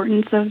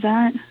importance of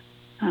that.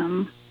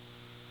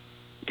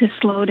 To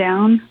slow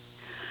down,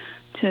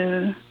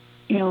 to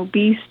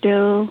be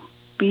still,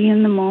 be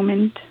in the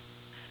moment,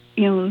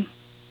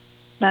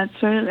 that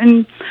sort of.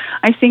 And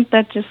I think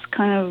that just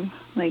kind of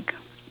like,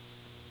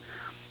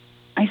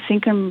 I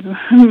think I'm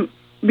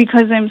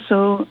because I'm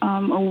so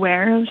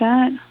aware of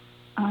that.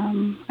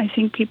 I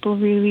think people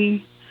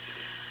really,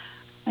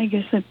 I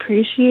guess,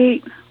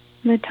 appreciate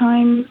the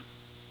time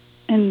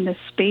and the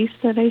space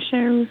that I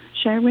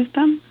share with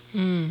them.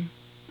 And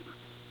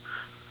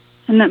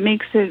that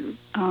makes it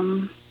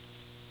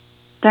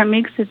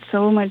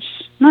so much,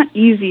 not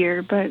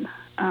easier, but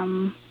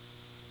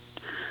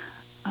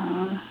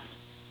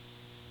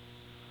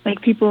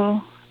like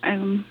people,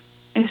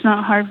 it's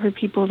not hard for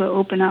people to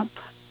open up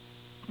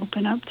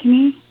to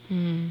me.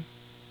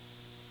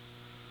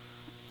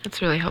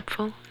 That's really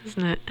helpful,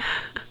 isn't it?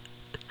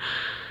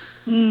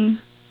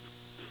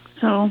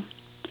 So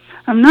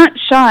I'm not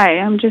shy.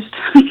 I'm just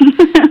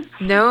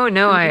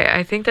No,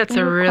 I think that's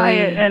a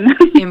really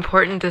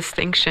important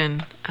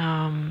distinction.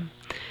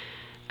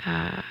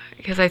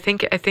 Because I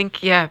think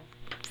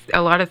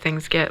a lot of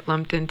things get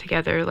lumped in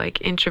together. Like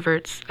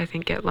introverts, I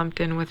think, get lumped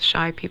in with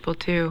shy people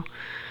too.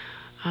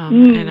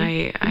 And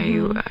I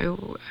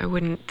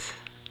wouldn't.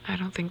 I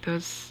don't think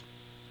those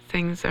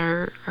things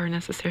are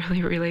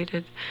necessarily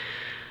related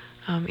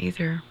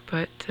either.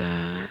 But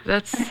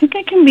that's. I think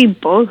I can be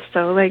both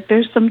though. Like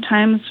there's some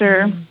times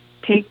where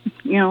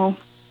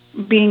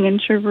being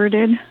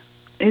introverted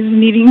is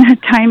needing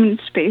that time and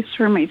space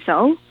for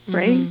myself,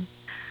 right?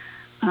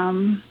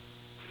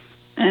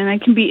 And I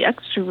can be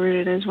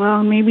extroverted as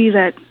well. Maybe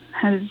that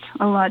has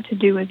a lot to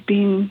do with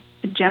being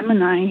a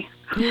Gemini.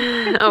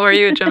 Oh, are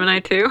you a Gemini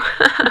too?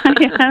 I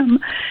am.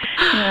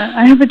 Yeah,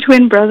 I have a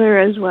twin brother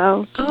as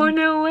well. So. Oh,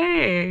 no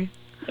way.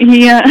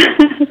 Yeah,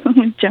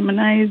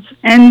 Geminis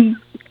and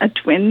a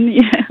twin,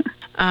 yeah.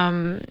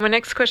 My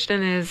next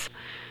question is,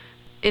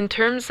 In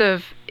terms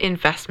of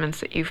investments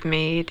that you've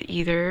made,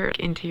 either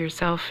into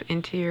yourself,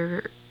 into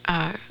your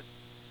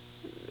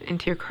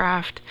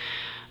craft,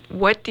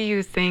 what do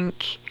you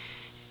think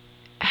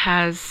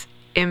has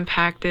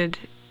impacted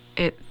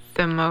it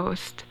the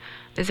most?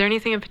 Is there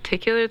anything in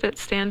particular that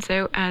stands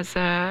out as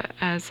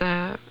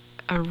a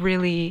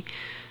really,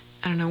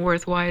 I don't know,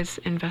 worthwhile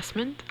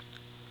investment?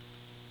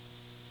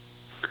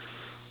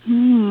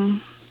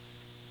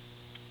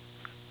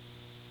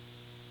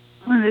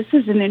 Well, this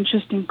is an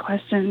interesting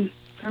question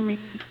for me.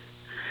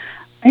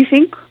 I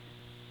think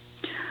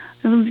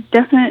I've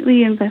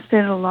definitely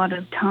invested a lot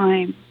of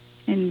time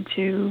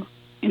into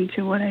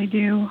what I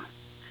do.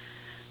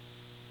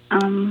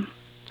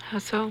 How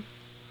so?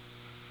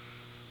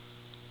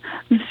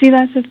 See,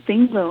 that's the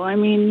thing, though. I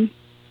mean,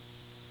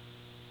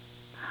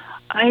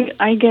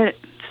 I get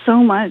so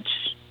much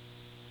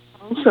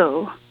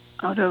also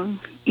out of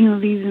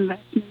these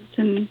investments,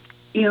 and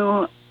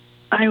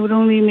I would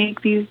only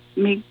make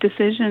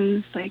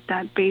decisions like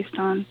that based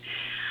on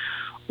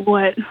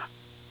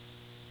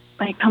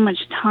how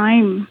much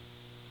time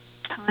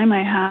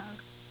I have,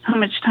 how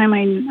much time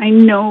I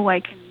know I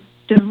can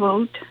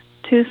devote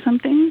to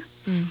something.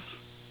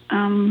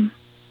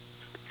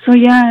 So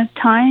yeah,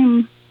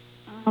 time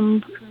for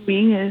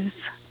me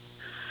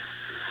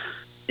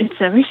it's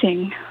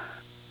everything.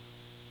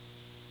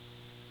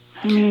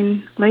 I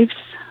mean, life's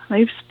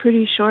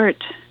pretty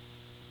short.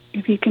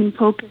 If you can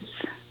focus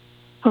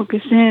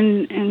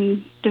in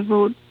and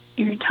devote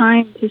your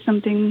time to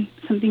something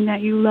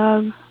that you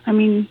love, I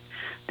mean,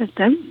 that's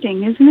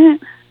everything, isn't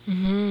it?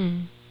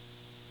 Mm-hmm.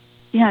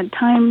 Yeah,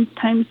 time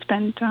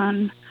spent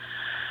on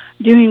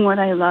doing what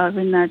I love,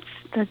 and that's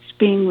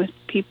being with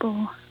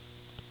people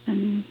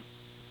and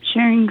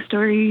sharing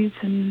stories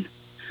and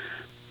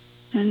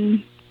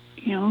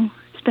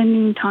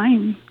spending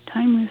time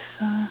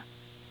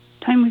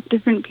with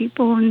different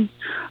people and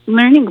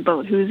learning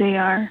about who they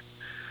are.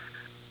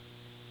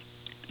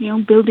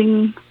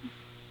 Building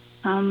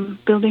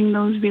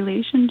those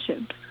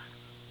relationships.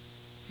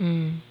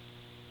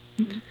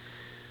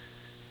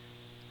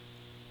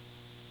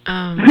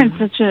 It's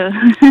such a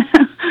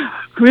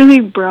really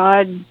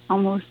broad,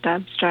 almost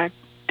abstract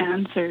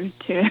answer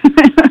to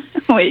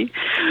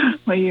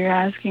what you're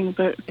asking,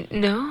 but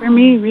no, for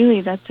me,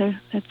 really, that's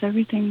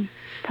everything.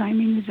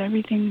 Timing is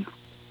everything.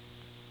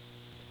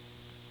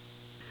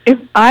 If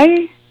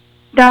I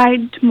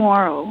died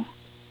tomorrow,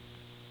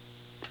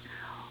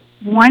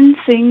 one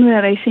thing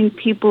that I think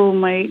people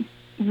might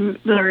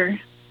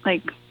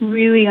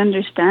really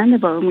understand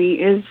about me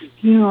is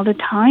the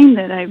time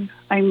that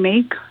I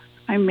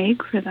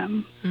make for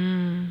them.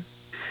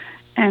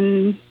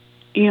 And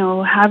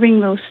having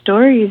those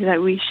stories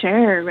that we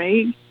share,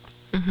 right?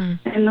 Mm-hmm.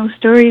 And those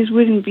stories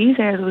wouldn't be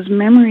there, those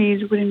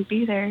memories wouldn't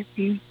be there if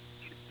you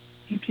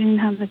didn't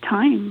have the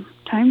time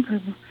for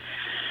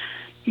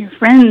your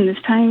friends,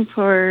 time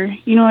for,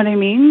 you know what I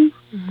mean?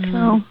 Mm-hmm.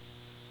 So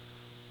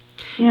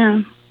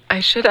yeah. I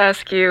should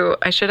ask you,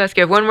 I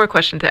have one more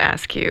question to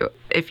ask you.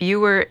 If you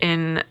were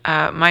in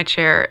my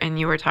chair and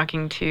you were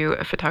talking to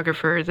a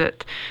photographer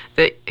that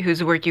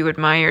whose work you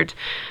admired,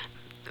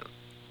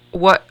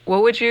 what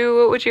would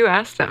you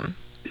ask them?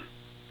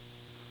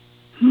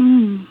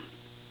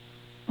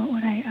 What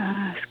would I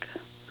ask?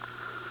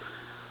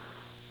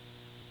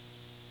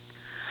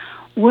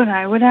 What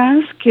I would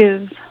ask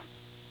is,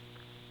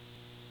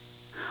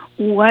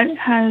 what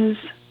has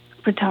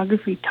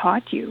photography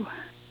taught you?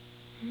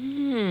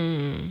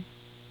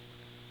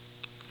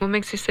 What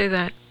makes you say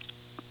that?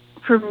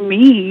 For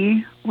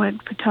me,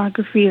 what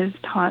photography has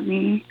taught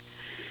me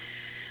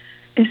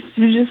is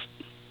to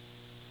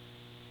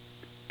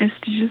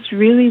just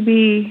really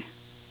be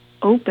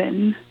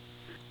open.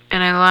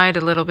 And I lied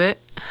a little bit.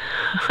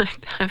 I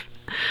have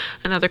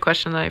another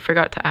question that I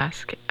forgot to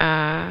ask.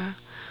 I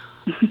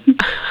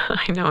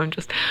know, I'm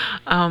just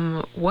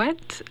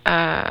what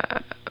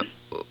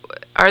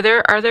are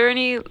there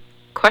any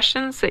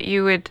questions that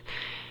you'd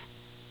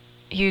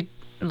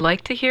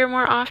like to hear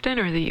more often,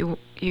 or that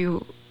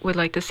you would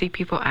like to see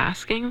people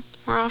asking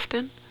more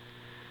often?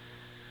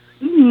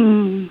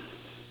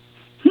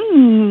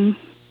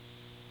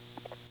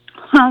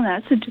 Well,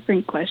 that's a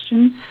different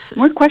question.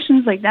 More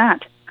questions like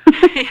that.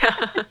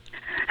 Yeah.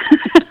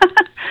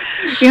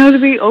 To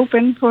be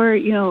open for,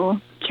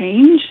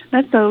 change.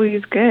 That's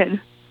always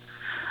good.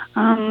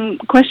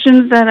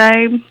 Questions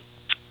that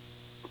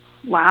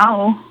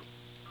wow.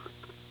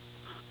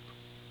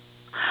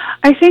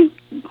 I think,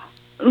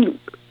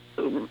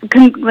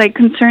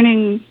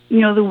 concerning,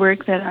 the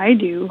work that I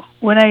do,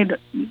 what I'd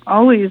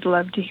always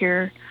love to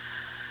hear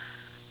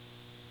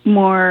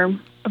more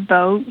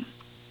about,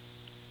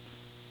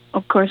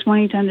 of course,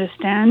 wanting to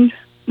understand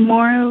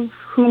more of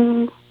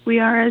who we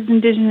are as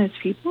Indigenous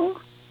people,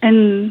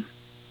 and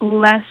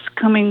less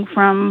coming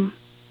from,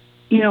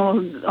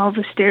 all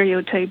the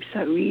stereotypes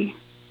that we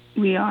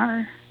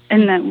are,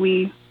 and that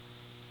we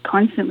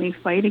constantly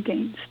fight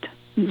against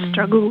and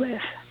struggle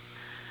with,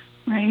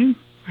 right?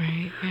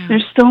 Right, yeah.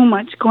 There's so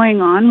much going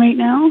on right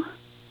now.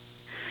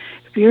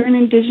 If you're an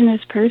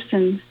Indigenous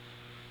person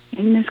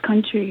in this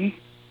country,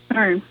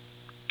 or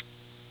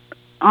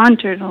on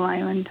Turtle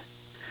Island,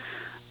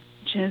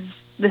 which is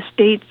the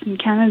States and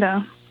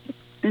Canada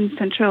in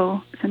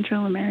Central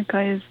America,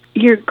 is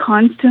you're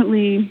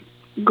constantly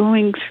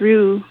going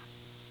through,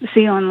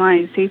 say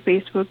online, say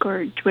Facebook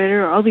or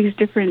Twitter, or all these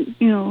different,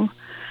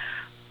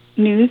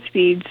 news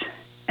feeds,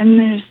 and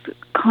there's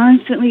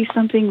constantly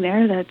something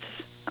there that's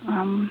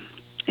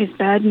is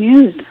bad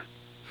news.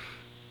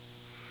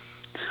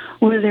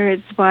 Whether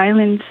it's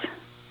violence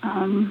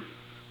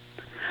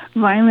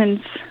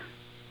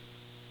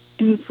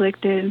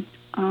inflicted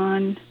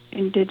on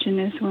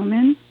Indigenous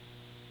women,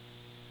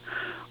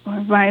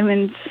 or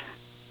violence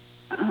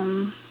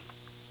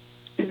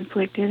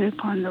inflicted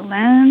upon the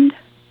land,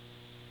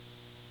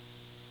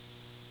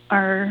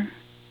 our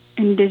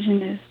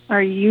Indigenous,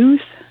 our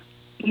youth.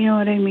 You know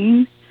what I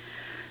mean?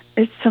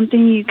 It's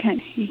something you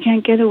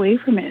can't get away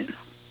from it.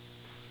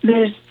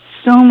 There's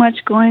so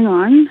much going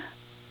on,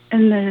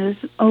 and there's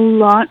a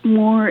lot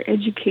more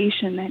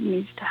education that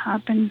needs to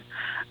happen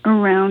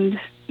around,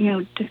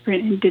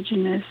 different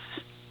Indigenous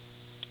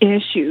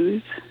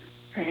issues,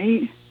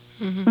 right?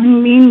 Mm-hmm.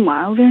 And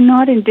meanwhile, they're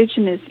not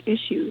Indigenous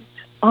issues.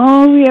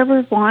 All we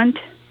ever want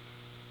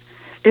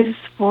is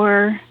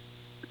for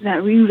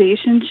that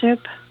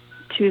relationship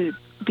to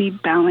be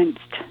balanced,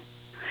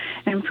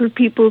 and for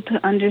people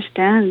to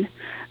understand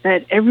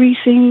that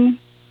everything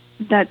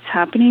that's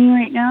happening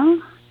right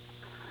now,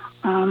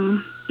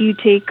 you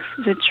take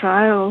the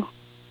trial,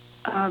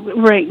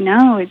 right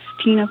now it's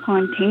Tina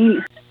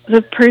Fontaine.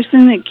 The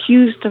person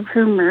accused of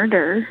her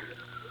murder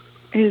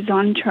is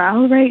on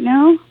trial right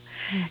now,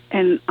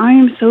 and I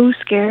am so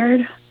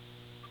scared.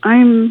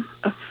 I'm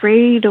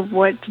afraid of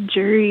what the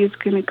jury is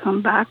going to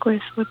come back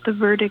with, what the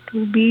verdict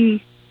will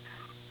be.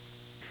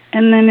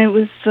 And then it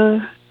was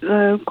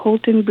the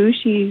Colton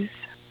Bushy's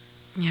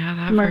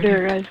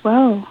murder as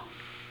well.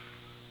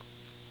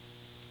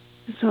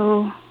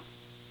 So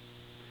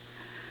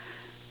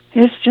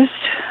it's just,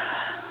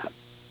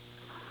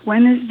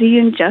 when is the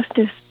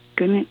injustice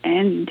going to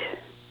end?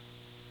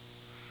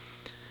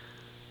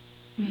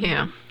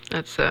 Yeah,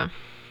 that's a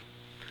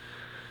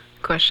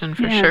question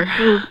for sure.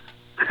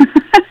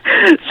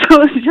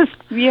 So it's just,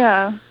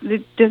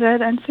 did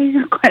that answer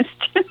your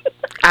question?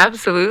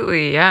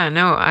 Absolutely, yeah.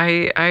 No,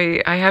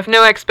 I have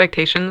no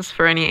expectations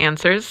for any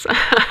answers.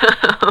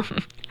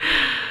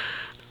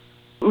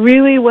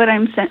 Really, what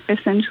I'm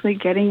essentially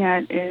getting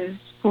at is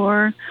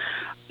for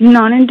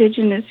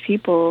non-Indigenous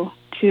people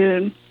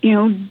to,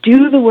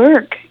 do the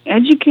work,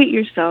 educate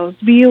yourselves,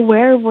 be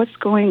aware of what's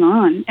going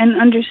on, and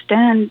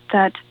understand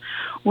that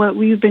what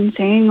we've been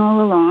saying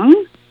all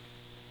along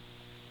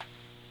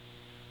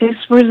is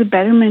for the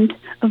betterment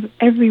of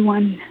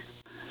everyone.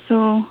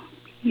 So,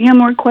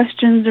 more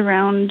questions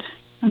around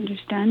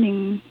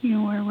understanding,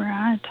 where we're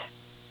at,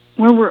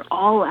 where we're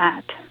all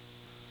at.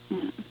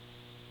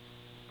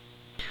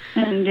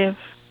 And if,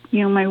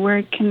 my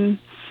work can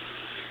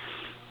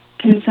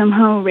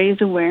somehow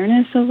raise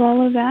awareness of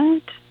all of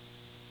that.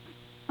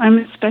 I'm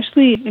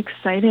especially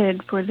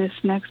excited for this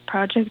next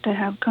project I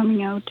have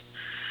coming out,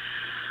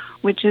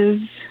 which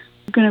is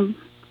going to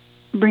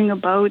bring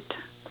about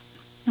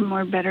a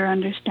more better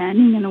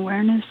understanding and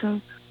awareness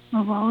of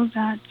all of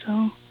that.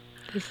 So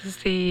this is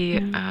the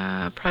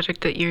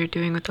project that you're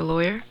doing with the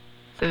lawyer,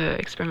 the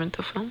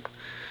experimental film,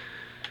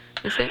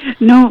 is it?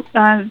 No,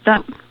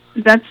 that's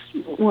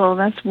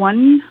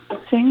one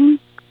thing.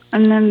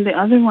 And then the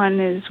other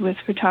one is with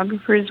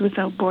Photographers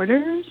Without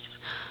Borders.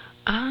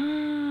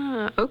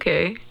 Ah,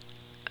 okay.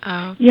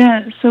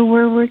 Yeah, so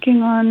we're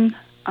working on,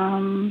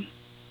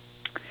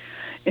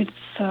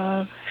 it's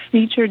a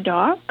feature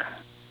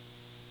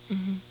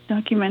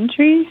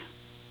documentary,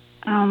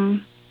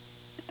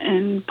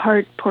 and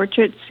part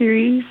portrait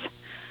series,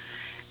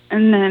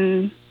 and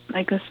then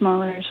like a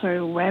smaller sort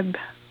of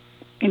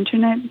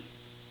internet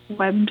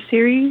web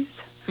series.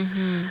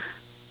 Mm-hmm.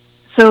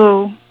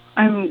 So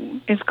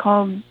it's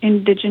called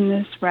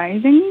Indigenous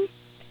Rising,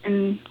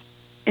 and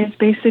it's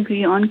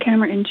basically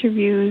on-camera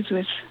interviews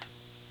with,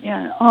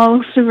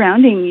 all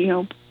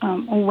surrounding,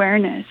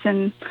 awareness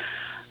and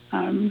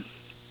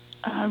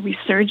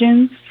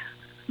resurgence,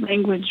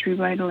 language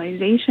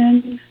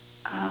revitalization,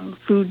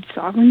 food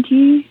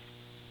sovereignty,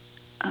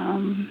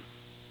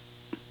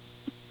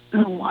 the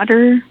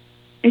water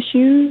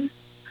issues.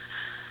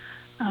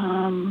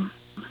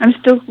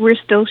 We're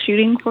still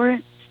shooting for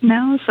it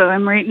now, so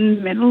I'm right in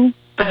the middle.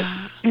 But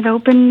it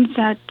opens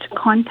at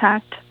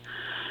Contact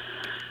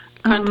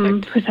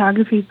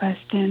Photography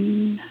Fest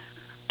in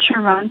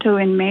Toronto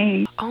in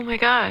May. Oh my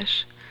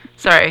gosh.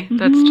 Sorry,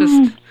 that's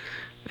just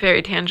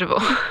very tangible.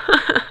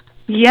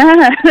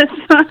 Yeah,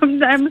 so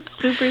I'm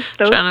super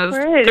stoked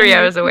for it. 3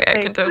 hours away,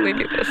 I can totally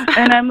do this.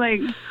 And I'm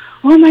like,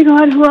 oh my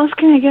God, who else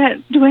can I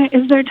get?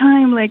 Is there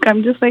time? Like,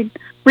 I'm just like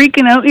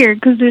freaking out here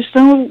because there's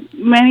so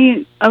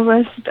many of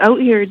us out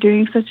here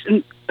doing such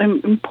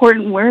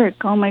important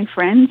work. All my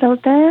friends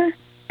out there.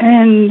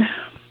 And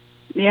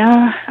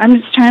yeah, I'm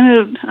just trying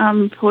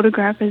to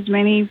photograph as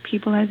many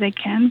people as I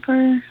can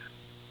for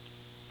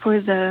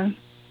the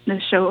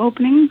show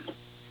opening.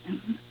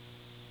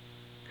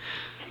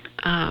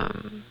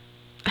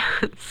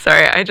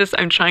 Sorry,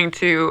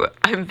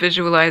 I'm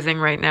visualizing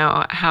right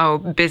now how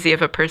busy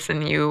of a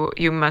person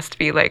you must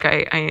be. Like,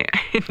 I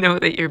know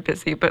that you're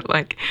busy, but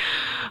like,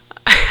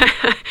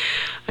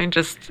 I'm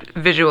just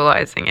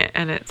visualizing it,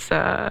 and it's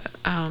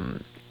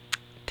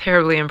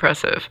terribly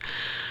impressive,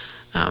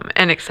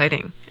 and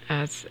exciting.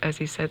 As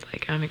you said,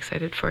 like, I'm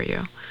excited for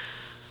you.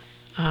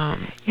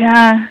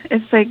 Yeah,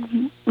 it's like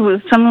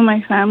some of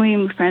my family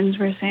and friends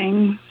were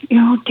saying,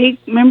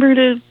 remember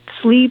to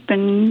sleep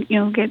and,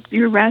 get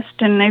your rest.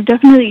 And I've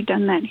definitely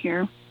done that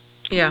here.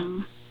 Yeah.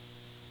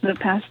 The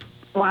past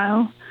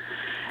while.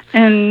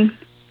 And,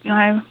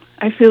 I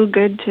feel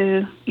good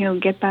to,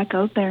 get back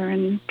out there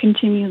and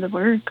continue the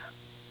work.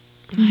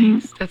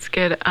 Nice. That's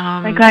good.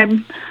 Like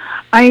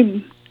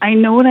I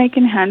know what I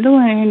can handle,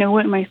 and I know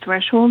what my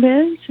threshold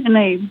is. And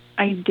I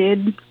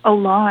did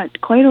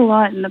quite a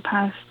lot in the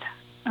past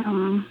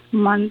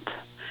month.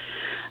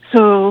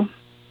 So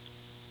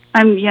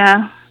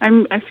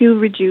I feel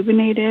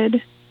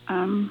rejuvenated,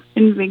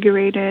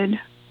 invigorated,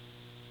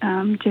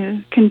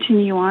 to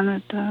continue on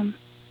with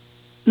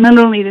not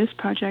only this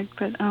project,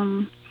 but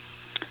I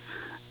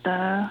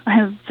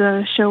have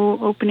the show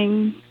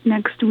opening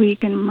next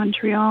week in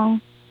Montreal.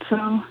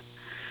 So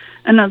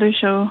another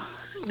show.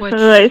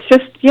 It's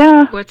just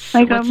What's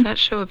that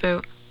show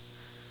about?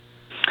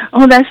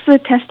 Oh, that's the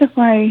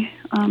Testify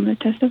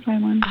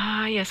one.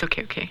 Ah, yes.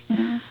 Okay.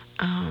 Yeah.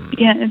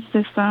 It's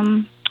this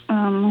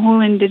whole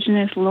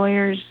Indigenous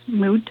lawyers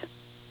moot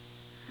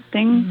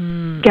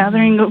thing,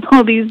 gathering of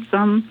all these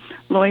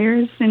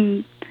lawyers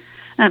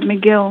at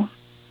McGill.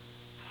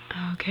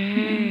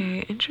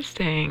 Okay,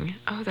 interesting.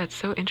 Oh, that's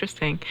so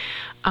interesting.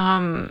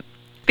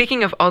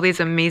 Speaking of all these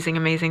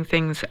amazing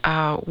things,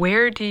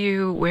 where do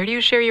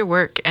you share your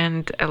work,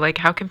 and like,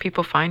 how can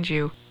people find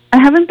you?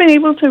 I haven't been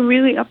able to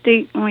really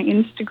update my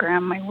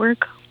Instagram, my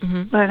work,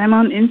 but I'm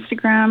on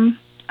Instagram,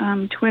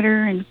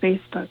 Twitter, and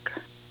Facebook.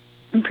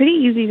 I'm pretty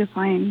easy to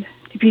find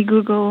if you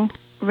Google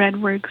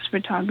Redworks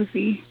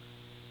Photography.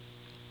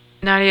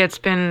 Nadya, it's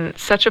been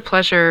such a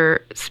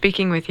pleasure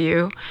speaking with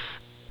you.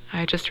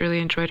 I just really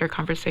enjoyed our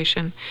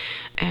conversation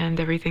and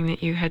everything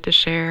that you had to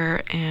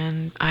share,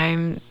 and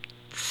I'm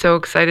so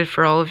excited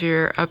for all of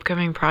your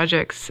upcoming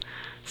projects.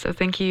 So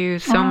thank you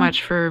so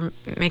much for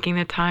making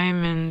the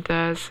time and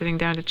sitting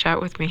down to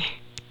chat with me.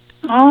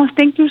 Oh,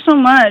 thank you so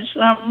much.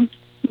 I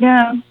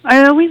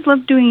always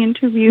love doing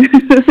interviews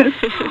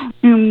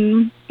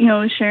and,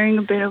 sharing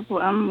a bit of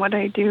what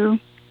I do.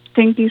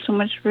 Thank you so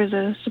much for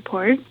the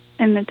support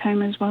and the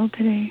time as well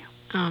today.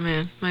 Oh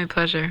man, my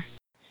pleasure.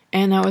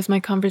 And that was my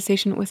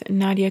conversation with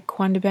Nadya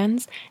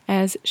Kwandibens.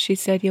 As she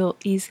said, you'll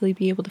easily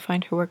be able to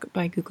find her work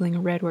by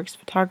Googling Redworks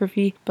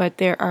Photography, but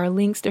there are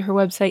links to her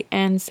website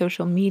and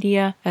social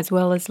media, as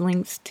well as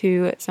links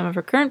to some of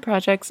her current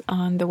projects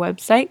on the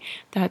website.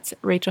 That's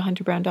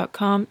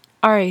rachelhunterbrown.com,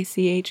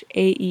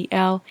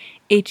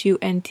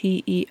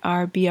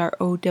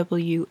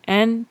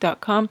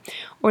 RachelHunterBrown.com,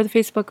 or the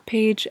Facebook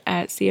page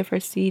at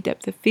CFRC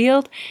Depth of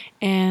Field.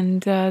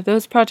 And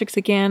those projects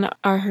again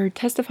are her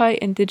Testify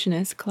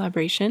Indigenous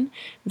collaboration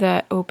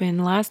that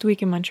opened last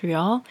week in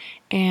Montreal,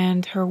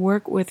 and her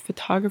work with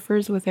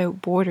Photographers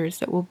Without Borders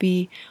that will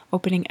be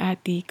opening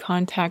at the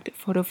Contact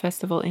Photo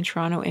Festival in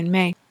Toronto in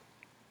May.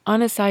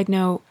 On a side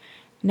note,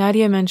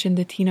 Nadya mentioned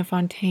the Tina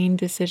Fontaine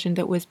decision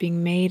that was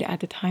being made at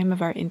the time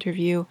of our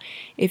interview.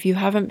 If you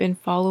haven't been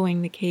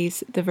following the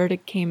case, the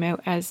verdict came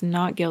out as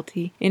not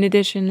guilty. In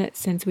addition,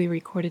 since we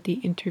recorded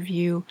the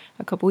interview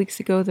a couple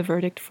weeks ago, the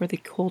verdict for the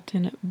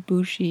Colton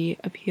Boushie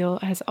appeal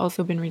has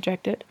also been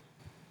rejected.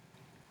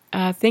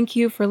 Thank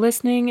you for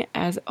listening,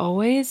 as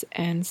always,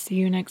 and see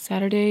you next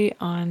Saturday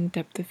on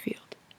Depth of Field.